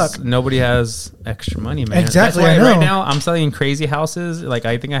as fuck. Nobody has extra money, man. Exactly. That's why right now I'm selling crazy houses. Like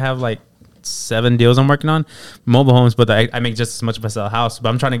I think I have like 7 deals I'm working on, mobile homes, but I make just as much if I sell a house. But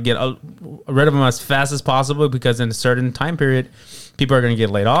I'm trying to get rid of them as fast as possible, because in a certain time period, people are going to get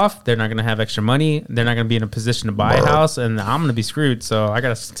laid off. They're not going to have extra money. They're not going to be in a position to buy a house, and I'm going to be screwed. So I got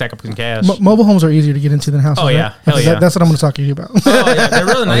to stack up some cash. Mobile homes are easier to get into than houses. Oh yeah, right? hell yeah. That's what I'm going to talk to you about. Oh yeah, they're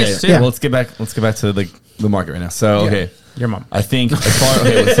really nice too. Yeah. Well, let's get back to like the market right now. So okay. Your mom. I think as far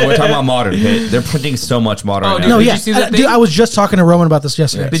so we're talking about modern. Okay? They're printing so much modern. Oh, right now. no, No, Did yeah. you see that Dude, thing? I was just talking to Roman about this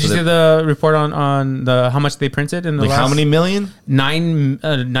yesterday. Did you see the report on the how much they printed in the Like last how many million? 9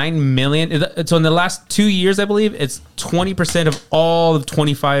 million. So in the last 2 years, I believe it's 20% of all of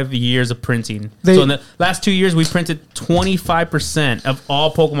 25 years of printing. So in the last 2 years, we printed 25% of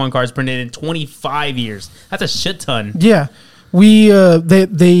all Pokemon cards printed in 25 years. That's a shit ton. Yeah. We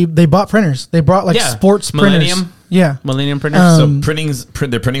they bought printers. They brought like sports Millennium. printers. Yeah. Millennium printers. So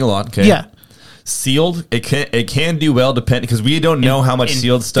they're printing a lot. Okay. Yeah. Sealed, it can do well depending, because we don't know how much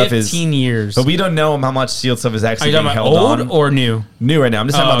sealed stuff is. 15 years. But we don't know how much sealed stuff is Are actually you being talking about held old on. or new? New right now. I'm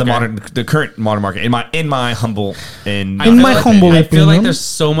just talking about okay. the current modern market. In my humble I feel like there's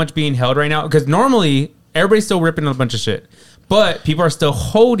so much being held right now, because normally everybody's still ripping a bunch of shit, but people are still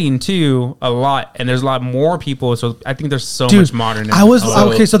holding to a lot, and there's a lot more people. So I think there's so much modern.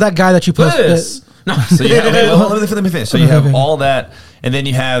 So that guy that you posted. No. So you have, let me finish. So you have all that, and then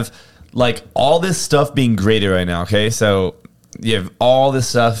you have like all this stuff being graded right now. Okay, so you have all this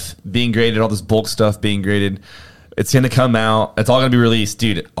stuff being graded, all this bulk stuff being graded. It's going to come out. It's all going to be released,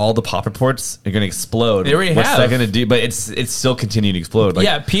 dude. All the pop reports are going to explode. They already What's have. that going to do? But it's still continuing to explode. Like,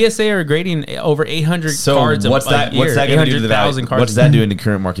 yeah, PSA are grading over 800 cards. What's that going to do to the value? What's that doing to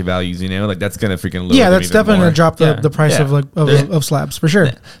current market values? You know, like that's going to freaking load. Yeah, that's definitely going to drop the price Yeah. of slabs for sure.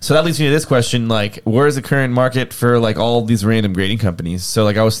 So that leads me to this question: like, where is the current market for like all these random grading companies? So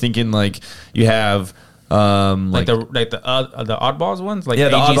like, I was thinking like you have. the oddballs ones, like the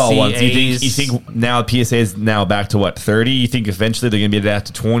oddball ones. You A's. think now PSA is now back to what, 30? You think eventually they're going to be at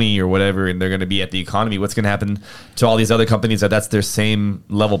to 20 or whatever, and they're going to be at the economy? What's going to happen to all these other companies that's their same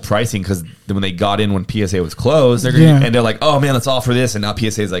level pricing? Because when they got in when PSA was closed, and they're like, oh man, let's offer this, and now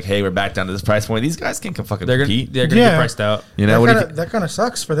PSA is like, hey, we're back down to this price point. These guys can't fucking compete. They're going to get priced out. You know, that kind of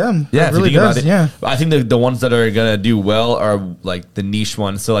sucks for them. Yeah, it really does. Yeah, I think the ones that are going to do well are like the niche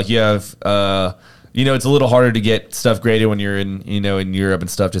ones. So like you have. It's a little harder to get stuff graded when you're in Europe and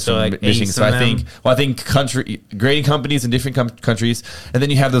stuff, just from like missing. So I think grading companies in different countries, and then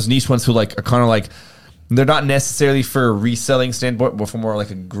you have those niche ones who like are kind of like, they're not necessarily for a reselling standpoint, but for more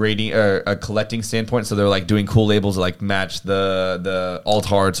like a grading or a collecting standpoint. So they're like doing cool labels that like match the alt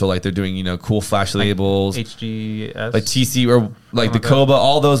hard. So like they're doing cool flash labels, HGS, like TC or like the Koba.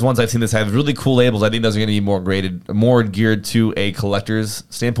 All those ones I've seen this have really cool labels. I think those are going to be more graded, more geared to a collector's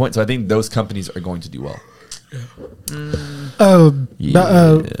standpoint. So I think those companies are going to do well.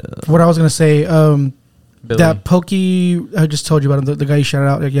 What I was going to say. That Pokey, I just told you about him, the guy you shouted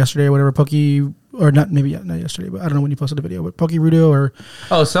out like yesterday or whatever, Pokey, or not yesterday, but I don't know when you posted the video, but Pokey Rudo or...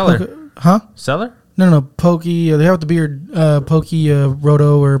 Oh, Seller. Seller? No, Pokey, they have the beard, Pokey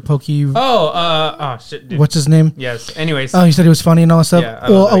Roto or Pokey... Shit, dude. What's his name? Yes, anyways. Oh, he said he was funny and all that stuff? Yeah,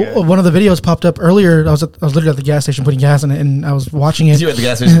 one of the videos popped up earlier, I was literally at the gas station putting gas in it, and I was watching it. You at the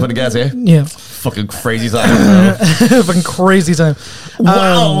gas station putting gas, eh? Yeah. Fucking crazy time. Fucking crazy time.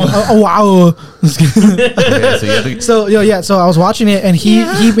 Wow. Wow. Okay, So I was watching it, and he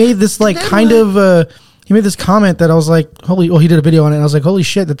made this like kind of he made this comment that I was like, holy. Well, he did a video on it, and I was like, holy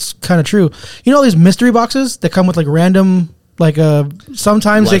shit, that's kind of true. You know all these mystery boxes that come with like random like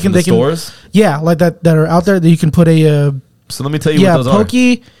sometimes like they can stores? Yeah, like that are out there that you can put a so let me tell you what those are.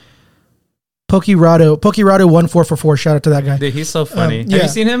 Pokérado 1444. Shout out to that guy. Dude, he's so funny. yeah. Have you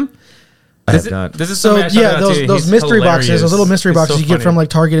seen him? I have not. This is So something I shouted out to. those He's mystery boxes, hilarious. those little mystery He's boxes so you get funny. from like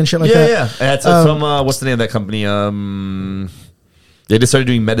Target and shit like Yeah, that. yeah. That's from what's the name of that company? They just started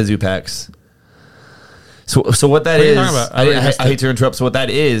doing MetaZoo packs. So what that What are you is, talking about? I hate to interrupt. So what that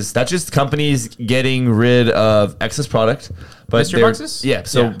is, that's just companies getting rid of excess product. But Mystery boxes? Yeah.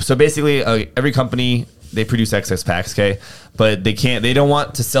 So basically, every company, they produce excess packs, okay? But they don't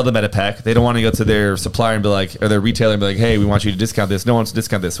want to sell the meta pack. They don't want to go to their supplier and be like, or their retailer and be like, hey, we want you to discount this. No one wants to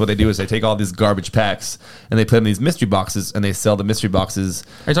discount this. What they do is they take all these garbage packs and they put them in these mystery boxes and they sell the mystery boxes.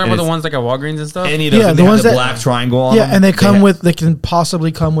 Are you talking about the ones like at Walgreens and stuff? Any of those, Yeah, and the they have ones the that- black triangle on them. And they can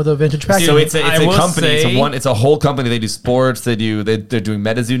possibly come with a vintage package. So it's a I will company. say- It's a whole company. They do sports. They're doing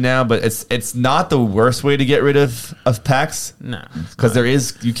MetaZoo now, but it's not the worst way to get rid of packs. No.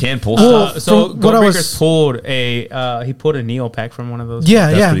 Because you can pull Well, stuff. So from what I was- Goldbreakers pulled he pulled a Neo pack from one of those. Yeah,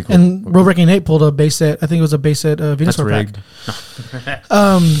 That's yeah. pretty cool. And Road Breaking Nate pulled a base set. I think it was a base set Venusaur pack.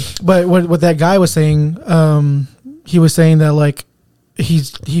 But what that guy was saying, he was saying that like he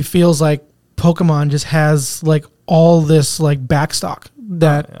feels like Pokemon just has like all this like backstock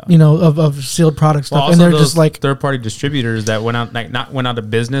that of sealed product stuff, Well, and they're those just like third-party distributors that went out, like not went out of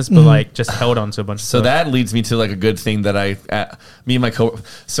business, but like just held on to a bunch of So stuff. that leads me to like a good thing that me and my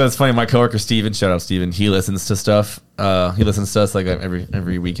so it's funny, my coworker Steven, shout out Steven, he listens to stuff. He listens to us like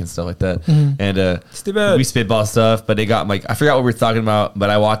every week and stuff like that. And Steven. we spitball stuff, but it got like, I forgot what we were talking about, but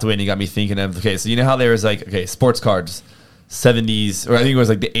I walked away and he got me thinking of, okay, so you know how there was like, okay, sports cards, 70s, or I think it was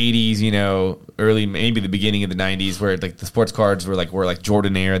like the 80s, early, maybe the beginning of the 90s, where like the sports cards were like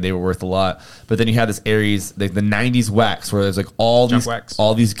Jordanaire, they were worth a lot. But then you had this Aries, like the 90s wax, where there's like all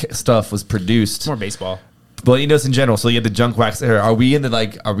these stuff was produced. It's more baseball. But it's in general. So you had the junk wax era. Are we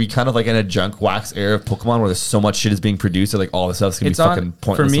kind of like in a junk wax era of Pokemon where there's so much shit is being produced that like all this stuff's gonna be fucking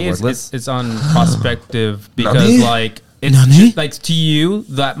pointless for me, and worthless? it's on prospective because like it's Nani? like to you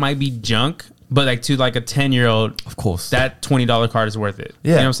that might be junk, but like to like a 10-year-old, Of course. that $20 card is worth it. Yeah.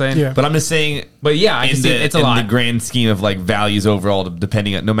 You know what I'm saying? Yeah. But I'm just saying, But yeah, I can see it's a lot. in the grand scheme of like values overall,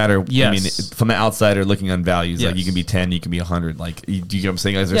 depending on no matter. Yes. I mean, from the outsider looking on values, like Yes. you can be 10, you can be 100. Like, do you get what I'm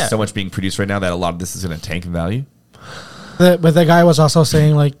saying? Like, there's Yeah. so much being produced right now that a lot of this is going to tank in value. but that guy was also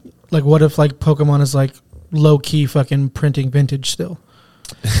saying like what if like Pokemon is like low key fucking printing vintage still.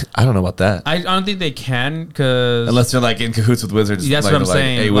 I don't know about that. I don't think they can because Unless they're like in cahoots with Wizards. that's like, what I'm they're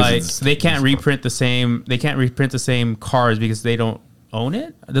saying. Hey, Like Wizards. they can't reprint the same. They can't reprint the same cards because they don't own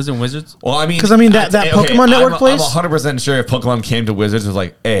it. Doesn't Wizards? Well, I mean, 'Cause, I mean, that Pokemon Network place- I'm 100% sure if Pokemon came to Wizards and was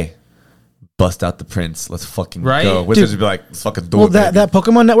like, hey, bust out the prints. Let's fucking Right? go. Wizards Dude. would be like, let's fucking do Well, it. that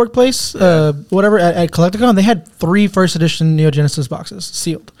Pokemon Network place, whatever at Collecticon, they had 3 first edition Neo Genesis boxes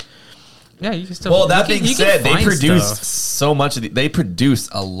sealed. Yeah, you can still. Well, that you can- being you can said, they find produce stuff. so much of they produce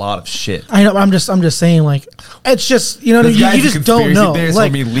a lot of shit. I know. I'm just saying, like, it's just you This guy's you a just don't conspiracy know. theorist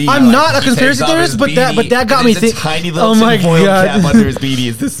Like, when we leave, I'm like, not a he conspiracy takes off theorist, his but that beanie, got and me it's a thinking. tiny little Oh my tinfoil cap god! under his beanie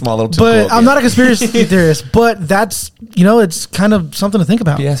is this small little. But tinfoil I'm not a cap. conspiracy theorist. But that's it's kind of something to think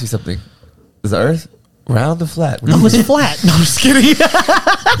about. Let me ask you something. Is the Earth round or flat? No, it's flat. No, I'm just kidding.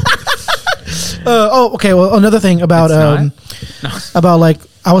 Okay. Well, another thing about about like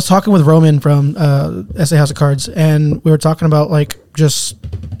I was talking with Roman from SA House of Cards, and we were talking about like just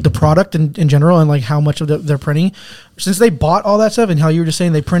the product in general and like how much of they're printing since they bought all that stuff, and how you were just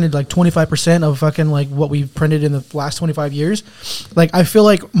saying they printed like 25% of fucking like what we've printed in the last 25 years. Like I feel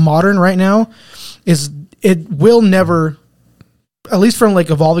like modern right now it will never, at least from like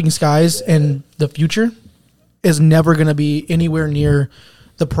Evolving Skies and the future, is never going to be anywhere near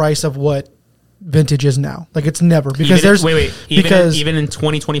the price of what vintage is now. Like it's never, because even in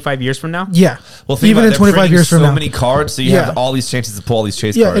 20, 25 years from now. Yeah. Well, think even about it, in they're 25 printing years from so now. many cards, so you Yeah. have all these chances to pull all these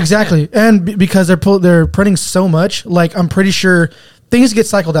chase Yeah, cards. exactly. And because they're printing so much, like I'm pretty sure things get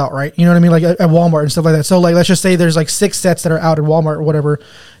cycled out, right? You know what I mean? Like at Walmart and stuff like that. So like let's just say there's like 6 sets that are out at Walmart or whatever,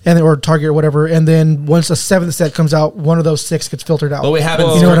 or Target or whatever, and then once a 7th set comes out, one of those 6 gets filtered out. Well, it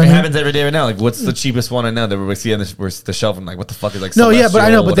happens. You know what I mean? It happens every day right now. Like, what's the cheapest one I know that we see on the shelf? And like, what the fuck is like? No, yeah, but I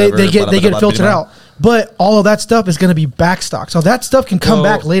know, Celestial, but they whatever, get filtered out. But all of that stuff is going to be backstock, so that stuff can come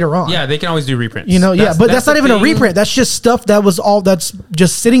back later on. Yeah, they can always do reprints. But that's not the even a thing. reprint. That's just stuff that's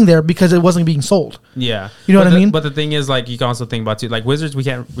just sitting there because it wasn't being sold. Yeah, You know what I mean? But the thing is, like, you can also think about too, like Wizards. We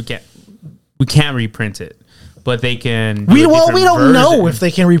can't can't reprint it. But they can. We don't know if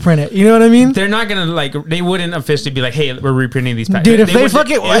they can reprint it. You know what I mean? They're not gonna they wouldn't officially be like, "Hey, we're reprinting these packs." Dude, if they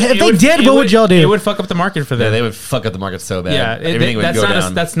did, what would y'all do? It would fuck up the market for them. Yeah, they would fuck up the market so bad. Yeah, everything would go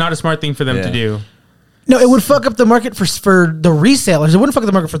down. That's not a smart thing for them to do. No, it would fuck up the market for the resellers. It wouldn't fuck up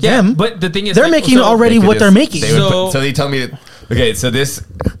the market for them. But the thing is, they're making already what they're making. So they tell me, okay, so this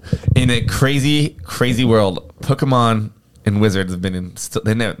in a crazy world, Pokemon and Wizards have been in.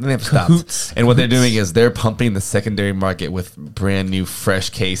 They never stopped. And what they're doing is they're pumping the secondary market with brand new,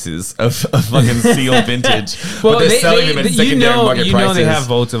 fresh cases of fucking sealed vintage. Well, but they're selling them at secondary market prices. You know they have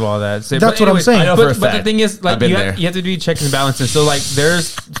votes of all that. So, that's what I'm saying. I know but the thing is, like, you have to do checks and balances. So, like,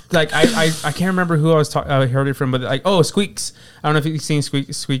 there's like I can't remember who I heard it from, but like, Squeaks. I don't know if you've seen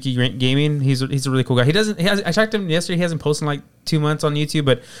Squeaky Gaming. He's a really cool guy. I checked him yesterday. He hasn't posted in like 2 months on YouTube,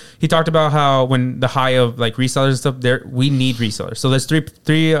 but he talked about how when the high of like resellers and stuff, we need resellers. So there's three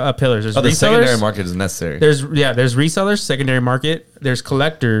pillars. There's the resellers, secondary market is necessary. There's resellers, secondary market. There's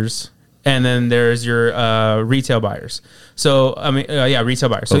collectors, and then there's your retail buyers. So retail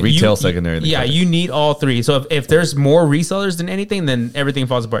buyers. So retail, secondary. You need all three. So if there's more resellers than anything, then everything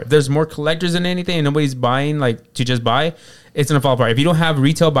falls apart. If there's more collectors than anything, and nobody's buying like to just buy, it's gonna fall apart. If you don't have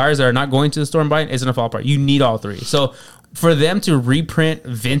retail buyers that are not going to the store and buying, it's gonna fall apart. You need all three. So for them to reprint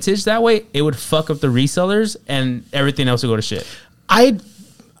vintage that way, it would fuck up the resellers and everything else would go to shit. I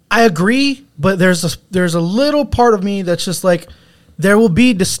agree, but there's a little part of me that's just like there will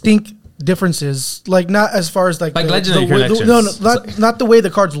be distinct differences, like not as far as like legendary collections. Not the way the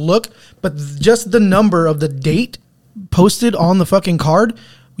cards look, but just the number of the date posted on the fucking card.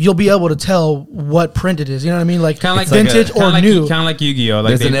 You'll be able to tell what print it is. You know what I mean? Like kind of like vintage or new. Kind of like Yu-Gi-Oh. Like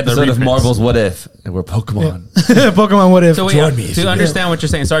there's an episode of Marvel's What If, and we're Pokemon. Yeah. Pokemon What If. So join me to understand what you're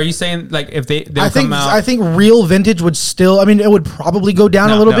saying. So are you saying like if I think real vintage would still. I mean, it would probably go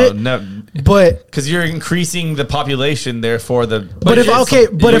down a little bit. No, but because you're increasing the population, therefore the. But if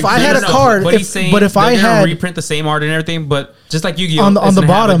I had a card, if I had reprint the same art and everything, but just like Yu-Gi-Oh on the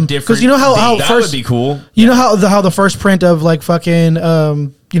bottom, because you know how that first would be cool. You know how the first print of like fucking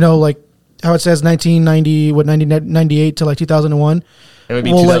like how it says 1998 to like 2001. It would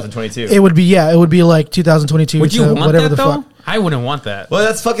be 2022. It would be like 2022 would you to want whatever that, the though? fuck. I wouldn't want that. Well,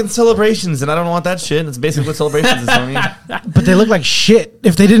 that's fucking celebrations, and I don't want that shit. That's basically what celebrations is for me. But they look like shit.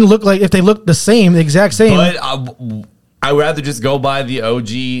 If they looked the same, the exact same. But I would rather just go buy the OG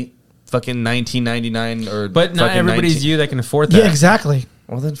fucking 1999 or. But not everybody's you that can afford that. Yeah, exactly.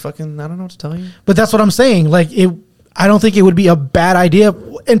 Well, then fucking I don't know what to tell you. But that's what I'm saying. Like I don't think it would be a bad idea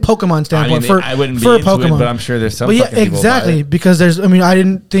in Pokemon standpoint I wouldn't be for into Pokemon. It, but I'm sure there's some. But yeah, fucking people exactly, because there's. I mean, I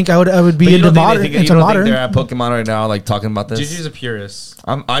didn't think I would be into modern. You don't think they're at Pokemon right now, like talking about this? Juju's a purist.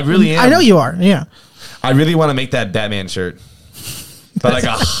 I really am. I know you are. Yeah. I really want to make that Batman shirt, but like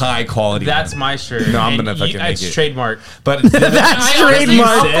a high quality. That's my shirt. No, I'm gonna fucking make it. It's trademark. But that's trademark.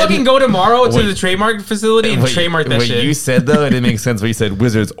 I'll fucking go tomorrow to the trademark facility and trademark that shit. What you said though, it didn't make sense. What you said,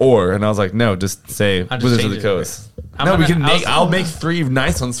 Wizards and I was like, no, just say Wizards of the Coast. No, we can make. I'll make 3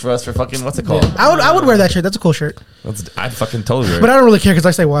 nice ones for us for fucking what's it called? Yeah. I would wear that shirt. That's a cool shirt. I fucking totally wear it. But I don't really care because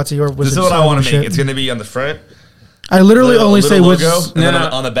I say WotC or Wizards. This is what I want to make. It's gonna be on the front. I literally only say Wizards. And then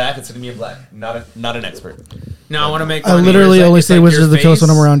on the back, it's gonna be in black. Not an expert. No, I want to make. I literally only say Wizards of the Coast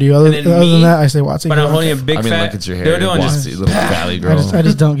when I'm around you. Other than that, I say WotC. But I'm only a big fan. Look at your hair. They're doing just little valley girl. I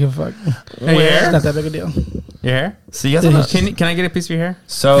just don't give a fuck. Your hair? It's not that big a deal. Your hair? So you guys can I get a piece of your hair?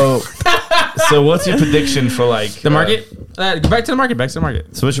 So what's your prediction for like the market? Back to the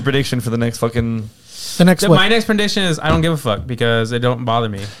market. So what's your prediction for the next fucking? My next prediction is I don't give a fuck because it don't bother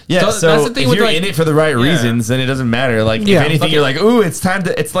me. Yeah, so that's the thing if you're in it for the right reasons, then it doesn't matter. Like if anything, you're like, ooh, it's time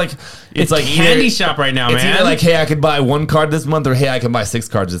to. It's like candy shop right now, man. It's either like, hey, I could buy 1 card this month, or hey, I can buy 6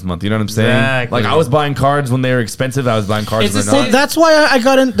 cards this month. You know what I'm saying? Exactly. Like I was buying cards when they were expensive. I was buying cards when they're not. That's why I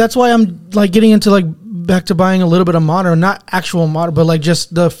got in. That's why I'm like getting into like back to buying a little bit of modern, not actual modern, but like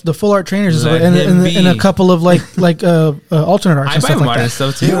just the full art trainers and a couple of like alternate arts. I and buy stuff like modern that.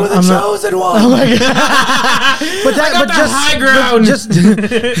 stuff too. You were the chosen one. Oh my God. but just high ground.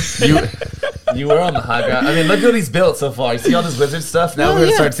 You were on the high ground. I mean, look what he's built so far. You see all this wizard stuff. Now we're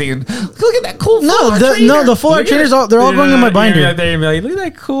gonna start seeing. Look at that cool. The full art trainers. They're all going in my binder. Look at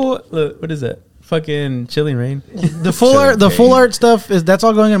that cool. Look, what is that? Fucking Chilling Rain. The full art stuff that's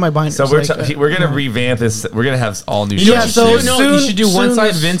all going in my binder. So we're gonna revamp this. We're gonna have all new. Yeah, shirts. so you should do one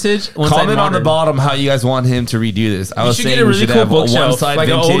side vintage. Comment on the bottom how you guys want him to redo this. I was saying get a really we should cool have bookshelf, one side like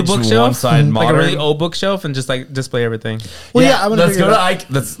vintage, an old bookshelf, one side modern, like a really old bookshelf, and just like display everything. Well, yeah, let's go to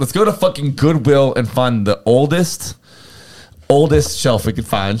let's go to fucking Goodwill and find the oldest shelf we could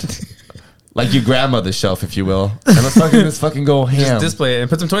find. Like your grandmother's shelf, if you will. And let's fucking go ham. Just display it and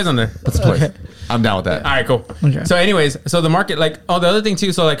put some toys on there. Put some toys. I'm down with that. All right, cool. Okay. So anyways, so the market, like, the other thing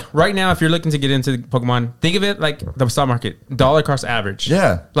too, so like right now, if you're looking to get into Pokemon, think of it like the stock market, dollar cost average.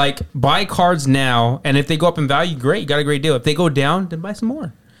 Yeah. Like, buy cards now, and if they go up in value, great, you got a great deal. If they go down, then buy some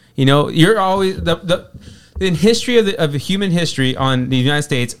more. You know, you're always, in history of human history on the United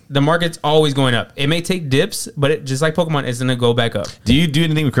States, the market's always going up. It may take dips, but it, just like Pokemon, it's going to go back up. Do you do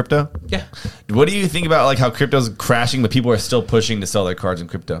anything with crypto? Yeah. What do you think about like how crypto's crashing, but people are still pushing to sell their cards in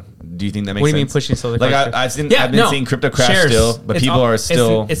crypto? Do you think that makes sense? What do you mean pushing to sell their like cards? I've been seeing crypto crash shares. still, but people are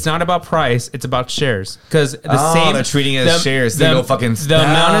still. It's not about price. It's about shares. Because they're treating it as shares. They go fucking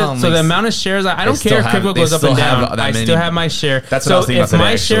down. The amount of shares, I don't care if crypto goes up and down. I still have my share. That's what I was thinking about today,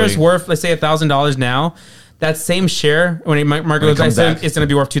 if my share's worth, let's say $1,000 now, that same share, when it market goes back, it's going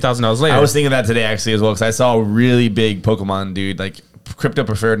to be worth $2,000 later. I was thinking that today actually as well, because I saw a really big Pokemon dude, like crypto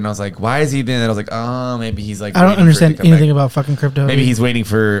preferred, and I was like, why is he doing that? I was like, oh, maybe he's like, I don't understand anything about fucking crypto. Maybe he's waiting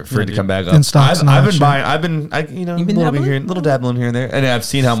for it to come back up. And stocks. I've been buying, little dabbling here and there, and I've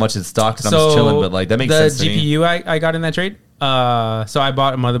seen how much it's stocked, and I'm just chilling, but like that makes sense to me. The GPU I got in that trade, so I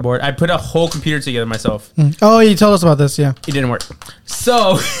bought a motherboard. I put a whole computer together myself. Oh, you told us about this, yeah. It didn't work.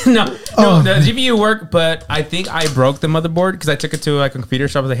 So the GPU worked, but I think I broke the motherboard because I took it to like a computer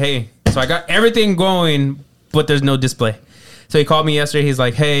shop. I was like, hey, so I got everything going, but there's no display. So he called me yesterday. He's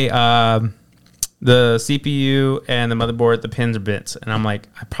like, hey, the CPU and the motherboard, the pins are bent. And I'm like,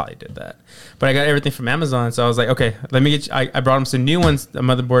 I probably did that. But I got everything from Amazon. So I was like, okay, let me get you. I brought him some new ones, a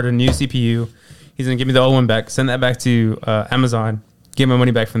motherboard, a new CPU. He's going to give me the old one back, send that back to Amazon, get my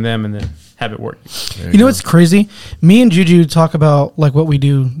money back from them, and then have it work. You know what's crazy? Me and Juju talk about like what we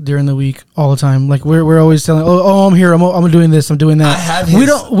do during the week all the time. Like we're always telling, oh, I'm here, I'm doing this, I'm doing that. I have we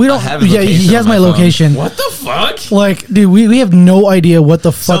don't. Yeah, he has my location. What the fuck? Like, dude, we have no idea what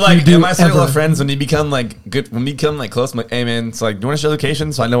the fuck like, you do. In my circle of friends, when you become like good, when we become like close, I'm like, hey man, it's like, do you want to share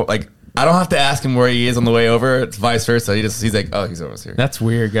location? So I know, like, I don't have to ask him where he is on the way over. It's vice versa. He's like, oh, he's over here. That's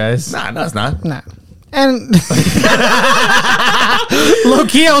weird, guys. No, it's not. Nah. And low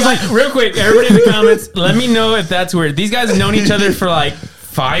key, I was like, real quick, everybody in the comments, let me know if that's weird. These guys have known each other for like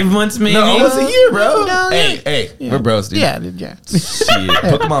 5 months, maybe. No, almost a year, bro. Hey, we're bros, dude. Yeah, dude, yeah. Shit,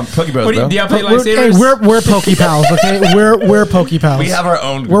 Poke Bros, bro. Do y'all play lightsabers? Hey, we're Poke Pals, okay? We're Poke Pals. We have our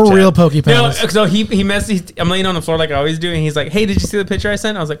own. We're chat. real Poke Pals. No, so he messaged. I'm laying on the floor like I always do, and he's like, "Hey, did you see the picture I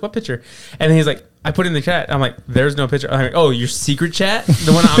sent?" I was like, "What picture?" And then he's like, "I put it in the chat." I'm like, "There's no picture." I'm like, "Oh, your secret chat,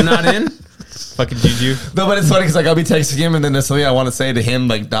 the one I'm not in." Fucking Juju. No, but it's funny because like I'll be texting him and then there's something I want to say to him,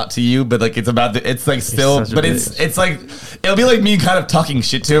 like not to you, but like it's about it's like still, but it's like it'll be like me kind of talking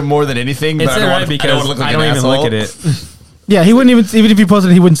shit to him more than anything. It's but right because I don't even look at it. Yeah, he wouldn't even if you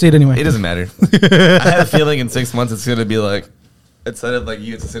posted it, he wouldn't see it anyway. It doesn't matter. I had a feeling in 6 months it's gonna be like, instead of like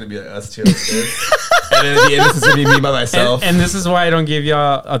you, it's gonna be like us two. And then at the end, this is gonna be me by myself. And this is why I don't give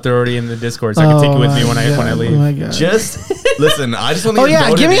y'all authority in the Discord, so I can take it with me when I leave. Oh my God. Just listen. I just want to. Oh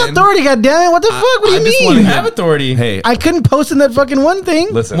yeah, give me authority, goddammit! What the fuck? What do you mean? You have authority. Hey, I couldn't post in that fucking one thing.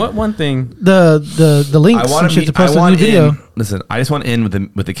 listen. What one thing? The links and shit to post a new video. Listen, I just want in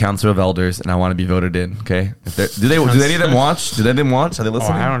with the Council of Elders, and I want to be voted in. Okay, do any of them watch? Do any of them watch? Are they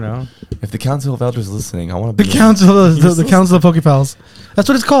listening? I don't know. If the Council of Elders is listening, I want to be The Council of Pokepals. That's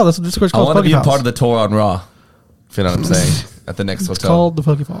what it's called. That's what Discord's called. I want to be a part of the tour on Raw. If you know what I'm saying. At the next It's hotel. called the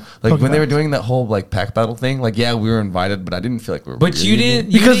Pokeball. Like when they were doing that whole like pack battle thing, like yeah, we were invited, but I didn't feel like we were. But you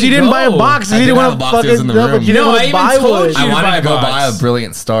didn't because you didn't buy a box. You didn't want to fucking. in the room. You No, I even told you. I wanted to go box. buy a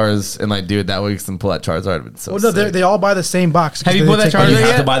Brilliant Stars and like do it that way and pull that Charizard. It's so Well, no, sick. they all buy the same box. Have you pulled that But you Charizard have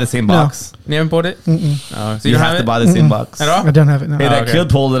yet? to buy the same box. You haven't pulled it? Oh, so You have to buy the same box at all? I don't have it now. Hey, that okay. kid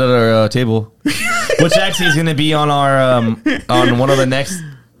pulled it at our table, which actually is going to be on our on one of the next.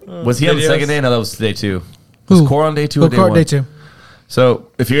 Was he on the videos? second day? No, that was day 2. Who? Was Core on day 2 or day 1? Day 2. So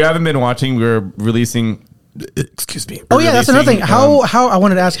if you haven't been watching, we're releasing. Excuse me. Oh yeah, that's another thing. How I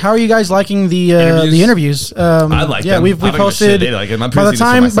wanted to ask, how are you guys liking the interviews? I like yeah, them. we I don't give a posted. shit. They like it. I'm By the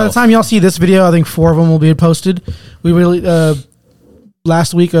producing this for myself. time y'all see this video, I think 4 of them will be posted. We really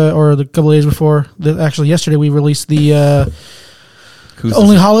last week or the couple of days before, actually yesterday, we released the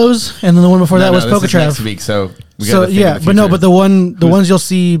Only Hollows, and then the one before that was this is next Poketrav. week, so we So gotta yeah, but no, but the ones you'll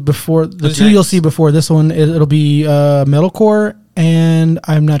see before the Who's 2 you'll next? see before this one, it'll be Metalcore, and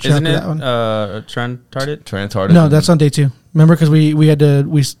I'm not sure Isn't after it that one. Trantarded? No, that's on day 2. Remember, because we had to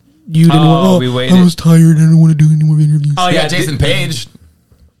you didn't want. we Oh, waited. I was tired. I didn't want to do any more interviews. Oh yeah, yeah, Jason Page.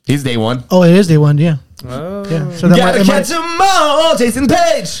 He's day 1. Oh, it is day 1. Yeah. Oh. Yeah. So that Gotta catch them all, Jason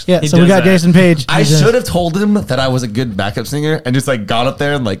Page. Yeah. He So we does got that. Jason Page. I should have told him that I was a good backup singer and just like got up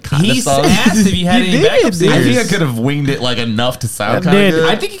there and like kind of He sung. asked if you had You any did, backup dude. singers. I think I could have winged it like enough to sound I kind did. of good.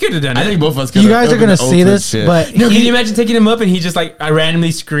 I think you could have done it. I think both of us could. You guys are gonna see this, but No, can you imagine taking him up and he just like I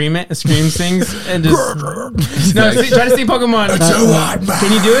randomly scream sings and just no try to sing Pokemon.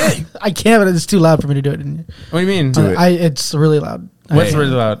 Can you do it? I can't. But it's too loud for me to do it. What do you mean? It's really loud. What's really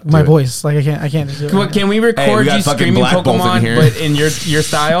loud? My voice, like I can't just do it. Can we record got you fucking screaming Black Bolt in Pokemon, here. but in your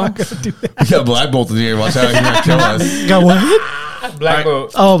style? We got Black Bolt in here. Watch out, he's gonna kill us. Got what? Black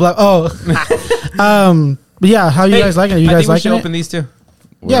Bolt. Oh, but yeah, how you guys liking it? You I guys think we should liking it? open these too.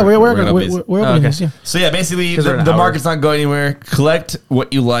 Yeah, we're gonna opening okay. this. Yeah. So yeah, basically 'Cause we're an the hour. market's not going anywhere. Collect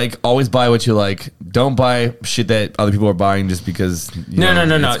what you like. Always buy what you like. Don't buy shit that other people are buying just because. No.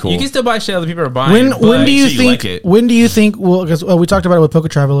 It's cool. You can still buy shit other people are buying. When but- do you make sure you think? like it. When do you think? Well, because we talked about it with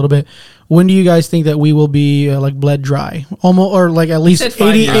Poketribe a little bit. When do you guys think that we will be like bled dry, almost, or like at least said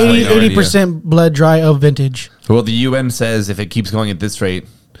 5 years. 80% bled dry of vintage? Well, the UN says if it keeps going at this rate,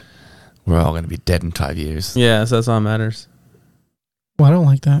 we're all going to be dead in 5 years. Yeah, so that's all that matters. Well, I don't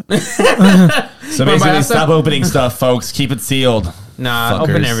like that. So Well, basically, but stop opening stuff, folks. Keep it sealed. Nah, Fuckers.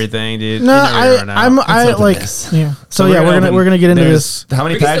 open everything, dude. No, You know you're running out. I open like this. yeah. So we're yeah, gonna we're gonna get into there's- this. How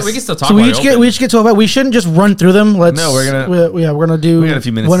many We can, packs? still, we can still talk So about we it. each get 12. But we shouldn't just run through them. Let's. No, we're gonna- we're gonna do we got a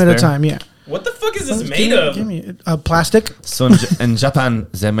few minutes one at a spare. time. Yeah. What the fuck is this Give me plastic. So in Japan,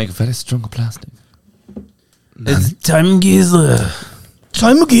 they make very strong plastic. It's time geyser.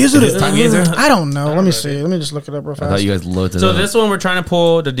 Time gazer. Is it time gazer? I don't know. Let me see. Let me just look it up real I thought fast. you guys loaded it So up. this one we're trying to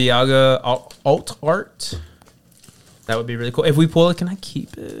pull the Dialga alt art. That would be really cool. If we pull it, can I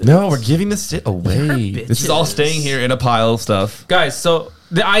keep it? No, we're giving this shit away. They're This is all bitches. staying here in a pile of stuff. Guys, so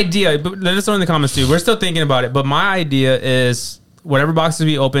the idea, but let us know in the comments too. We're still thinking about it, but my idea is whatever boxes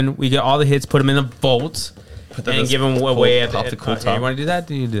we open, we get all the hits, put them in the vault, and give them away at the pop the cool top. You want to do that?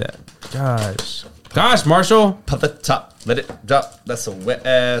 Do you do that? Gosh, Marshall. Pop the top. Let it drop. That's a wet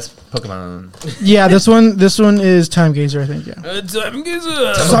ass Pokemon. Yeah, this one is time gazer. I think. Yeah. Time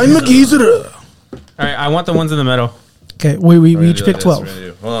geyser. Time gazer. All right, I want the ones in the middle. Okay, we each pick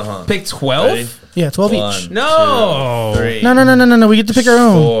 12. Hold on. Pick 12. Yeah, 12 each. 1, No. 2, 3, No. We get to pick our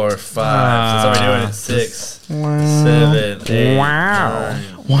own. 4, 5. That's how we're doing it. 6, Wow. 7, 8. Wow. 9.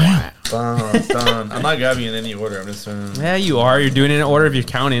 Wow. Done. I'm not grabbing in any order. I'm just. Yeah, you are. You're doing it in order if you're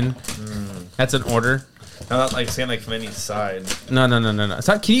counting. That's an order. I'm not like saying like from any side. No.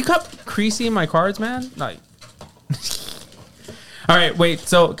 So, can you cut creasy in my cards, man? Like. All right, wait.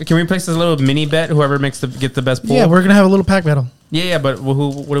 So can we place this little mini bet? Whoever gets the best pull. Yeah, we're gonna have a little pack battle. Yeah. But what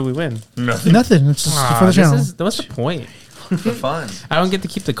do we win? Nothing. Nothing. It's just for the channel. What's the point? For fun. I don't get to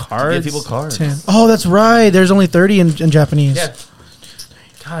keep the cards. Give people cards. 10. Oh, that's right. There's only 30 in Japanese. Yeah.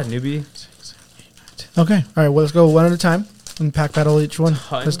 God, newbie. Okay. All right. Well, let's go one at a time and pack battle each one.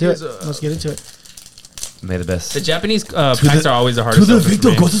 Time Let's do it. gazer. Let's get into it. May the best. The Japanese packs are always the hardest. to open for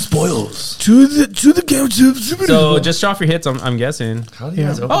me. goes the spoils. To the game. So just show off your hits. I'm guessing. How do you Yeah.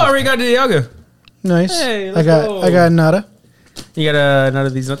 guys open Oh, I already got Dialga. Nice. Hey, I let's go. got nada. You got none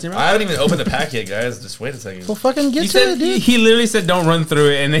of these nuts in your mouth? I haven't even opened the pack yet, guys. Just wait a second. Well, fucking He get to said it, dude. he literally said don't run through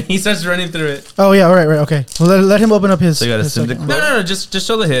it, and then he starts running through it. Oh yeah. All right. Okay. Well, let him open up his. So you got a his Syndic second Club? one. No, just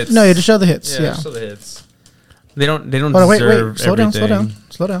show the hits. No, you just show the hits. yeah, Yeah. just show the hits. They don't Hold on. Wait. deserve Slow down. everything.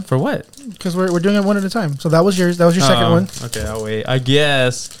 Slow down. For what? Because we're doing it one at a time. So that was yours. That was your second Oh, one. Okay, I'll wait. I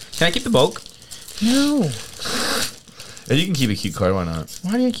guess. Can I keep the bulk? No. If you can keep a cute card, why not?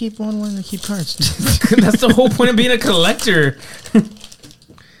 Why do you keep one when you keep cards? That's the whole point of being a collector.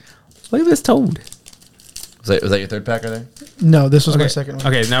 Look at this toad. Was that your third pack right there? No, this was my Okay. second one.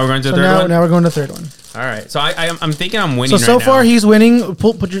 Okay, now we're going to the So third one. now we're going to the third one. All right. So I'm thinking I'm winning. So right far now. he's winning.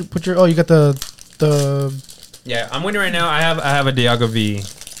 Put your. Oh, you got the. Yeah, I'm winning right now. I have a Dialga V,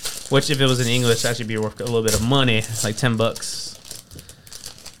 which if it was in English, that should be worth a little bit of money, like $10.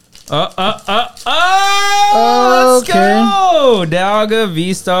 Let's Okay. go! Dialga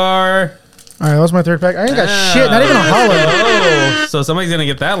V Star. All right, that was my third pack. I ain't got shit. Not even a hollow. Oh, so somebody's gonna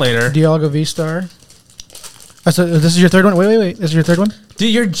get that later, Dialga V Star. So this is your third one. Wait. This is your third one.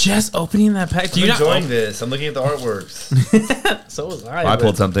 dude. You're just opening that pack. Do you I'm not? enjoying this. I'm looking at the artworks. So was I. I but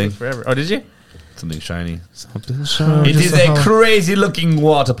pulled something. forever. Oh, did you? Something shiny. Something Oh, It just is a a hollow. crazy looking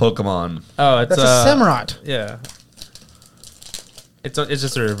water Pokemon. Oh, it's That's a Samurott. Yeah. It's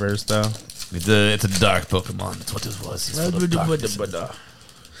just a reverse though. It's a dark Pokemon. That's what this was. It's full of darkness.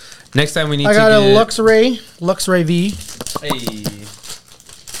 Next time we need I to got a get- Luxray V. Hey.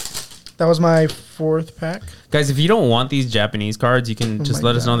 That was my fourth pack. Guys, if you don't want these Japanese cards, you can just my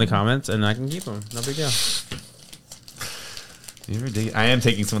let us know in the God. comments and I can keep them. No big deal. I am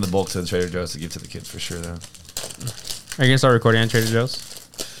taking some of the bulk to the Trader Joe's to give to the kids for sure, though. Are you gonna start recording on Trader Joe's?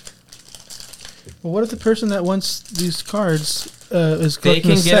 Well, what if the person that wants these cards is They collecting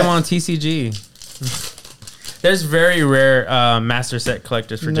can a get set? them on TCG. There's very rare master set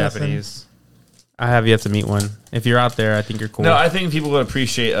collectors for Nothing. Japanese. I have yet to meet one. If you're out there, I think you're cool. No, I think people would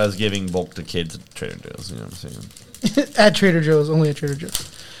appreciate us giving bulk to kids at Trader Joe's. You know what I'm saying? At Trader Joe's, only at Trader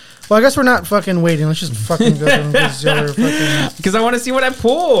Joe's. Well, I guess we're not fucking waiting. Let's just fucking go. Because Because I want to see what I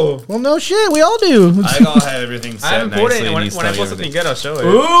pull. well, no shit. We all do. I all have everything set I haven't pulled nicely. it. and When you I still pull get something everything. good, I'll show it.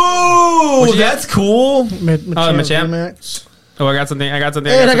 Ooh, What'd you that's cool. Machamp? Max. Oh, I got something. And I got the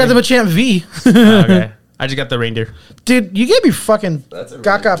Machamp V. Okay. I just got the reindeer. Dude, you gave me fucking That's a really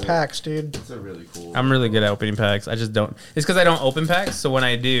Gaga cool- packs, dude. That's a really cool. I'm really good at opening packs. I just don't. It's because I don't open packs. So when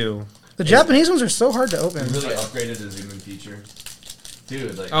I do. The Japanese ones are so hard to open. really upgraded the zoom in feature.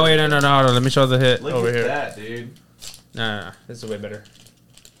 Dude, like. Oh, wait, no. Hold on. Let me show the hit Look over at here. that, dude. No. This is way better.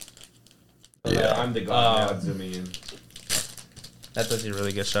 Yeah, I'm the god now zooming in. That does you a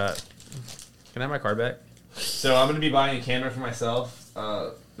really good shot. Can I have my card back? So I'm gonna be buying a camera for myself,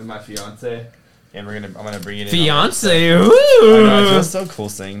 with my fiance, and I'm gonna bring it in. Fiance. I know, it Ooh. feels so cool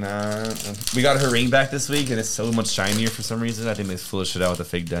saying that. We got her ring back this week, and it's so much shinier for some reason. I think they foolish shit out with a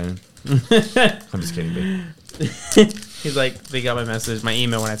fake diamond. I'm just kidding, babe. He's like, they got my message, my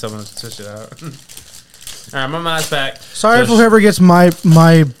email when I told him to switch it out. All right, I'm on my last pack. Sorry So if whoever gets my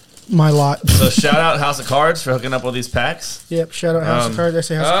lot. So shout out House of Cards for hooking up all these packs. Yep. Shout out House of Cards. I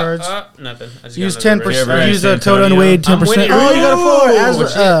say House of Cards. Nothing. I just Use got another 10%. Right, Use a San total Antonio. unweighed 10%. I'm winning. Oh, you got a Ooh,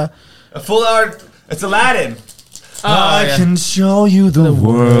 full art. A full art. It's Aladdin. Oh, yeah. can show you the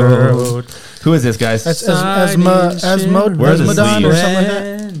world. Who is this, guys? That's Asmodon Where's the or something like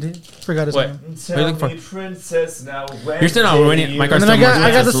sleeve? that. Forgot his What? name. What are you looking for? Princess, now You're still not winning. My card's And then still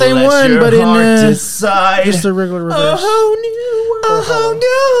I got the Just same let one, your but in heart decide. just the regular reverse. A whole new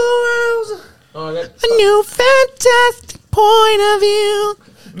world. A new fantastic point of view.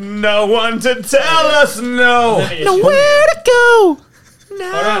 No one to tell us no. Nowhere to go.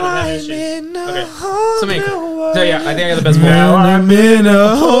 Now I'm I'm in a Okay. whole So, new world. yeah, I think I got the best one. Now I'm in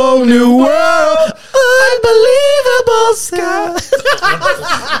a whole new world. Unbelievable sky.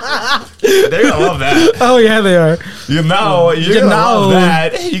 They're gonna love that. Oh yeah, they are. You know, you're gonna love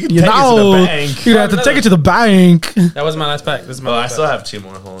that. You can You take it to know, the bank. you're gonna have to take it to the bank. That was my last pack. This is my Oh, I last still pack. have two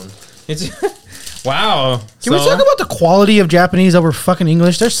more. Hold on. Wow. Can we talk about the quality of Japanese over fucking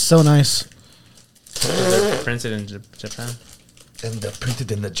English? They're so nice. They're printed in Japan. And they're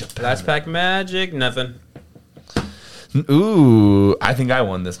printed in the Japan. Last pack magic, nothing. Ooh, I think I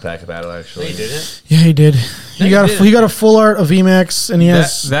won this pack battle actually. No, you didn't. Yeah, he did. No, He you got didn't. he got a full art of Emacs, and he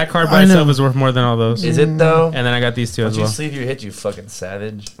has That card I by know. itself is worth more than all those. Is it though? And then I got these two Don't as you well. sleeve your hit, you fucking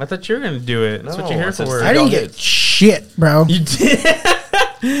savage. I thought you were gonna do it. That's what No, you're I here said for. I didn't get shit, bro. You did.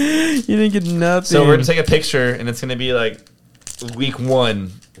 You didn't get nothing. So we're gonna take a picture, and it's gonna be like week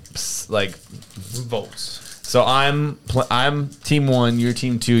one, like votes. so. I'm team 1, you're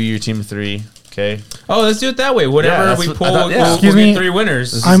team 2, you're team 3. Okay. Oh, let's do it that way. Yeah, Whatever that's we what- pull, I thought- yeah. we'll Excuse get me? 3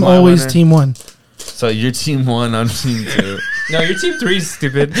 winners. This is I'm my always winner. team 1. So you're team 1, I'm team 2. No, your team 3 is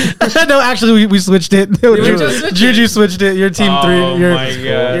stupid. No, actually, we switched it. we just switch it? Juju switched it. You're team Oh 3. You're, my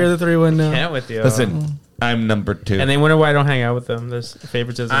God. you're the 3-1 now. Can't with you. Listen, I'm number 2. And they wonder why I don't hang out with them. There's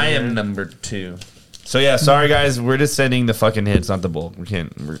favoritism. I there. am number 2. So yeah, sorry guys, we're just sending the fucking hits, not the bulk. We're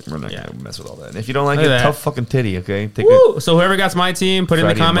not gonna mess with all that. And if you don't like Look it, at that. tough fucking titty, okay? Take it. Woo! So whoever got my team, put in the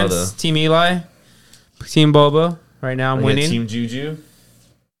Friday and comments. Mother. Team Eli, Team Boba. Right now I'm Okay, winning. Team Juju.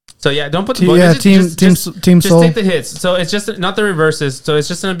 So yeah, don't put the Team- bulk. yeah, Just- team just Soul. take the hits. So it's just not the reverses. So it's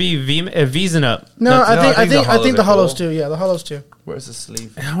just gonna be V's and up. No, I think the are hollows cool. too. Yeah, the hollows too. Where's the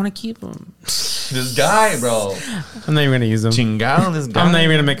sleeve? I want to keep them. This guy, bro. I'm not even gonna use them. Chingao, this guy. I'm not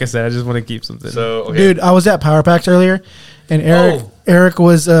even gonna make a set. I just want to keep something. So, okay. Dude, I was at Power Packs earlier, and Oh. Eric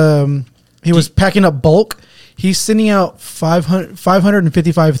was he was packing up bulk. He's sending out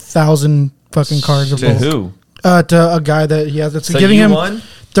 555,000 fucking cards of To bulk. who? To a guy that he has. That's So giving you him won?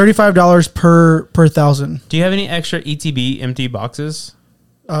 $35 per 1,000. do you have any extra ETB empty boxes?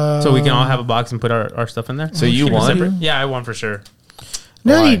 So we can all have a box and put our stuff in there. So you Keep it won? separate? Yeah, I won for sure.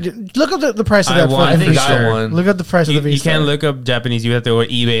 No, Why? look at the price of I that. won. fucking I think V-Star. I won. Look at the price of the You V-Star. can't look up Japanese. You have to go to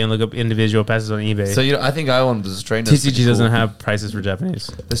eBay and look up individual passes on eBay. So I think I won this trainer. TCG doesn't have prices for Japanese.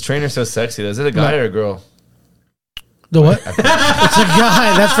 This trainer's so sexy. Though. Is it a guy or a girl? The what? It's a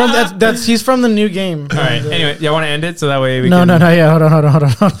guy. That's he's from the new game. All right. Anyway, y'all want to end it so that way we No, can... no, no. Yeah, hold on.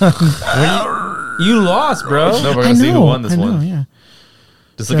 You lost, bro. No, we're gonna see who won this one. Yeah.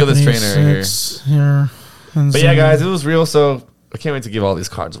 Just look at this trainer right here. Here. But yeah, guys, it was real. So I can't wait to give all these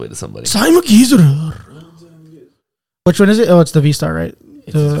cards away to somebody. Simon Geezer. Which one is it? Oh, it's the V-Star, right?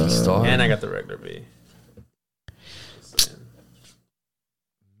 It's a V-Star. And I got the regular V.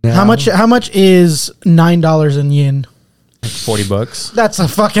 How much is $9 in yen? $40. That's a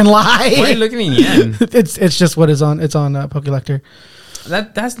fucking lie. Why are you looking at yen? It's just what is on. It's on Pokelector.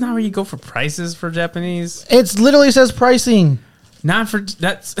 That's not where you go for prices for Japanese. It's literally says pricing. Not for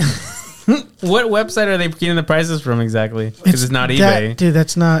that's. What website are they getting the prices from exactly? Because it's not eBay. Dude,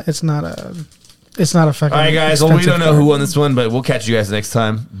 that's not. It's not a. It's not a fucking. All right, guys. Well, we don't know who won this one, but we'll catch you guys next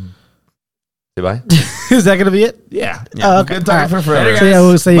time. Say bye. Is that gonna be it? Yeah. Okay. Good talking for forever. So yeah,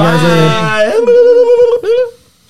 we'll see you guys later. Bye.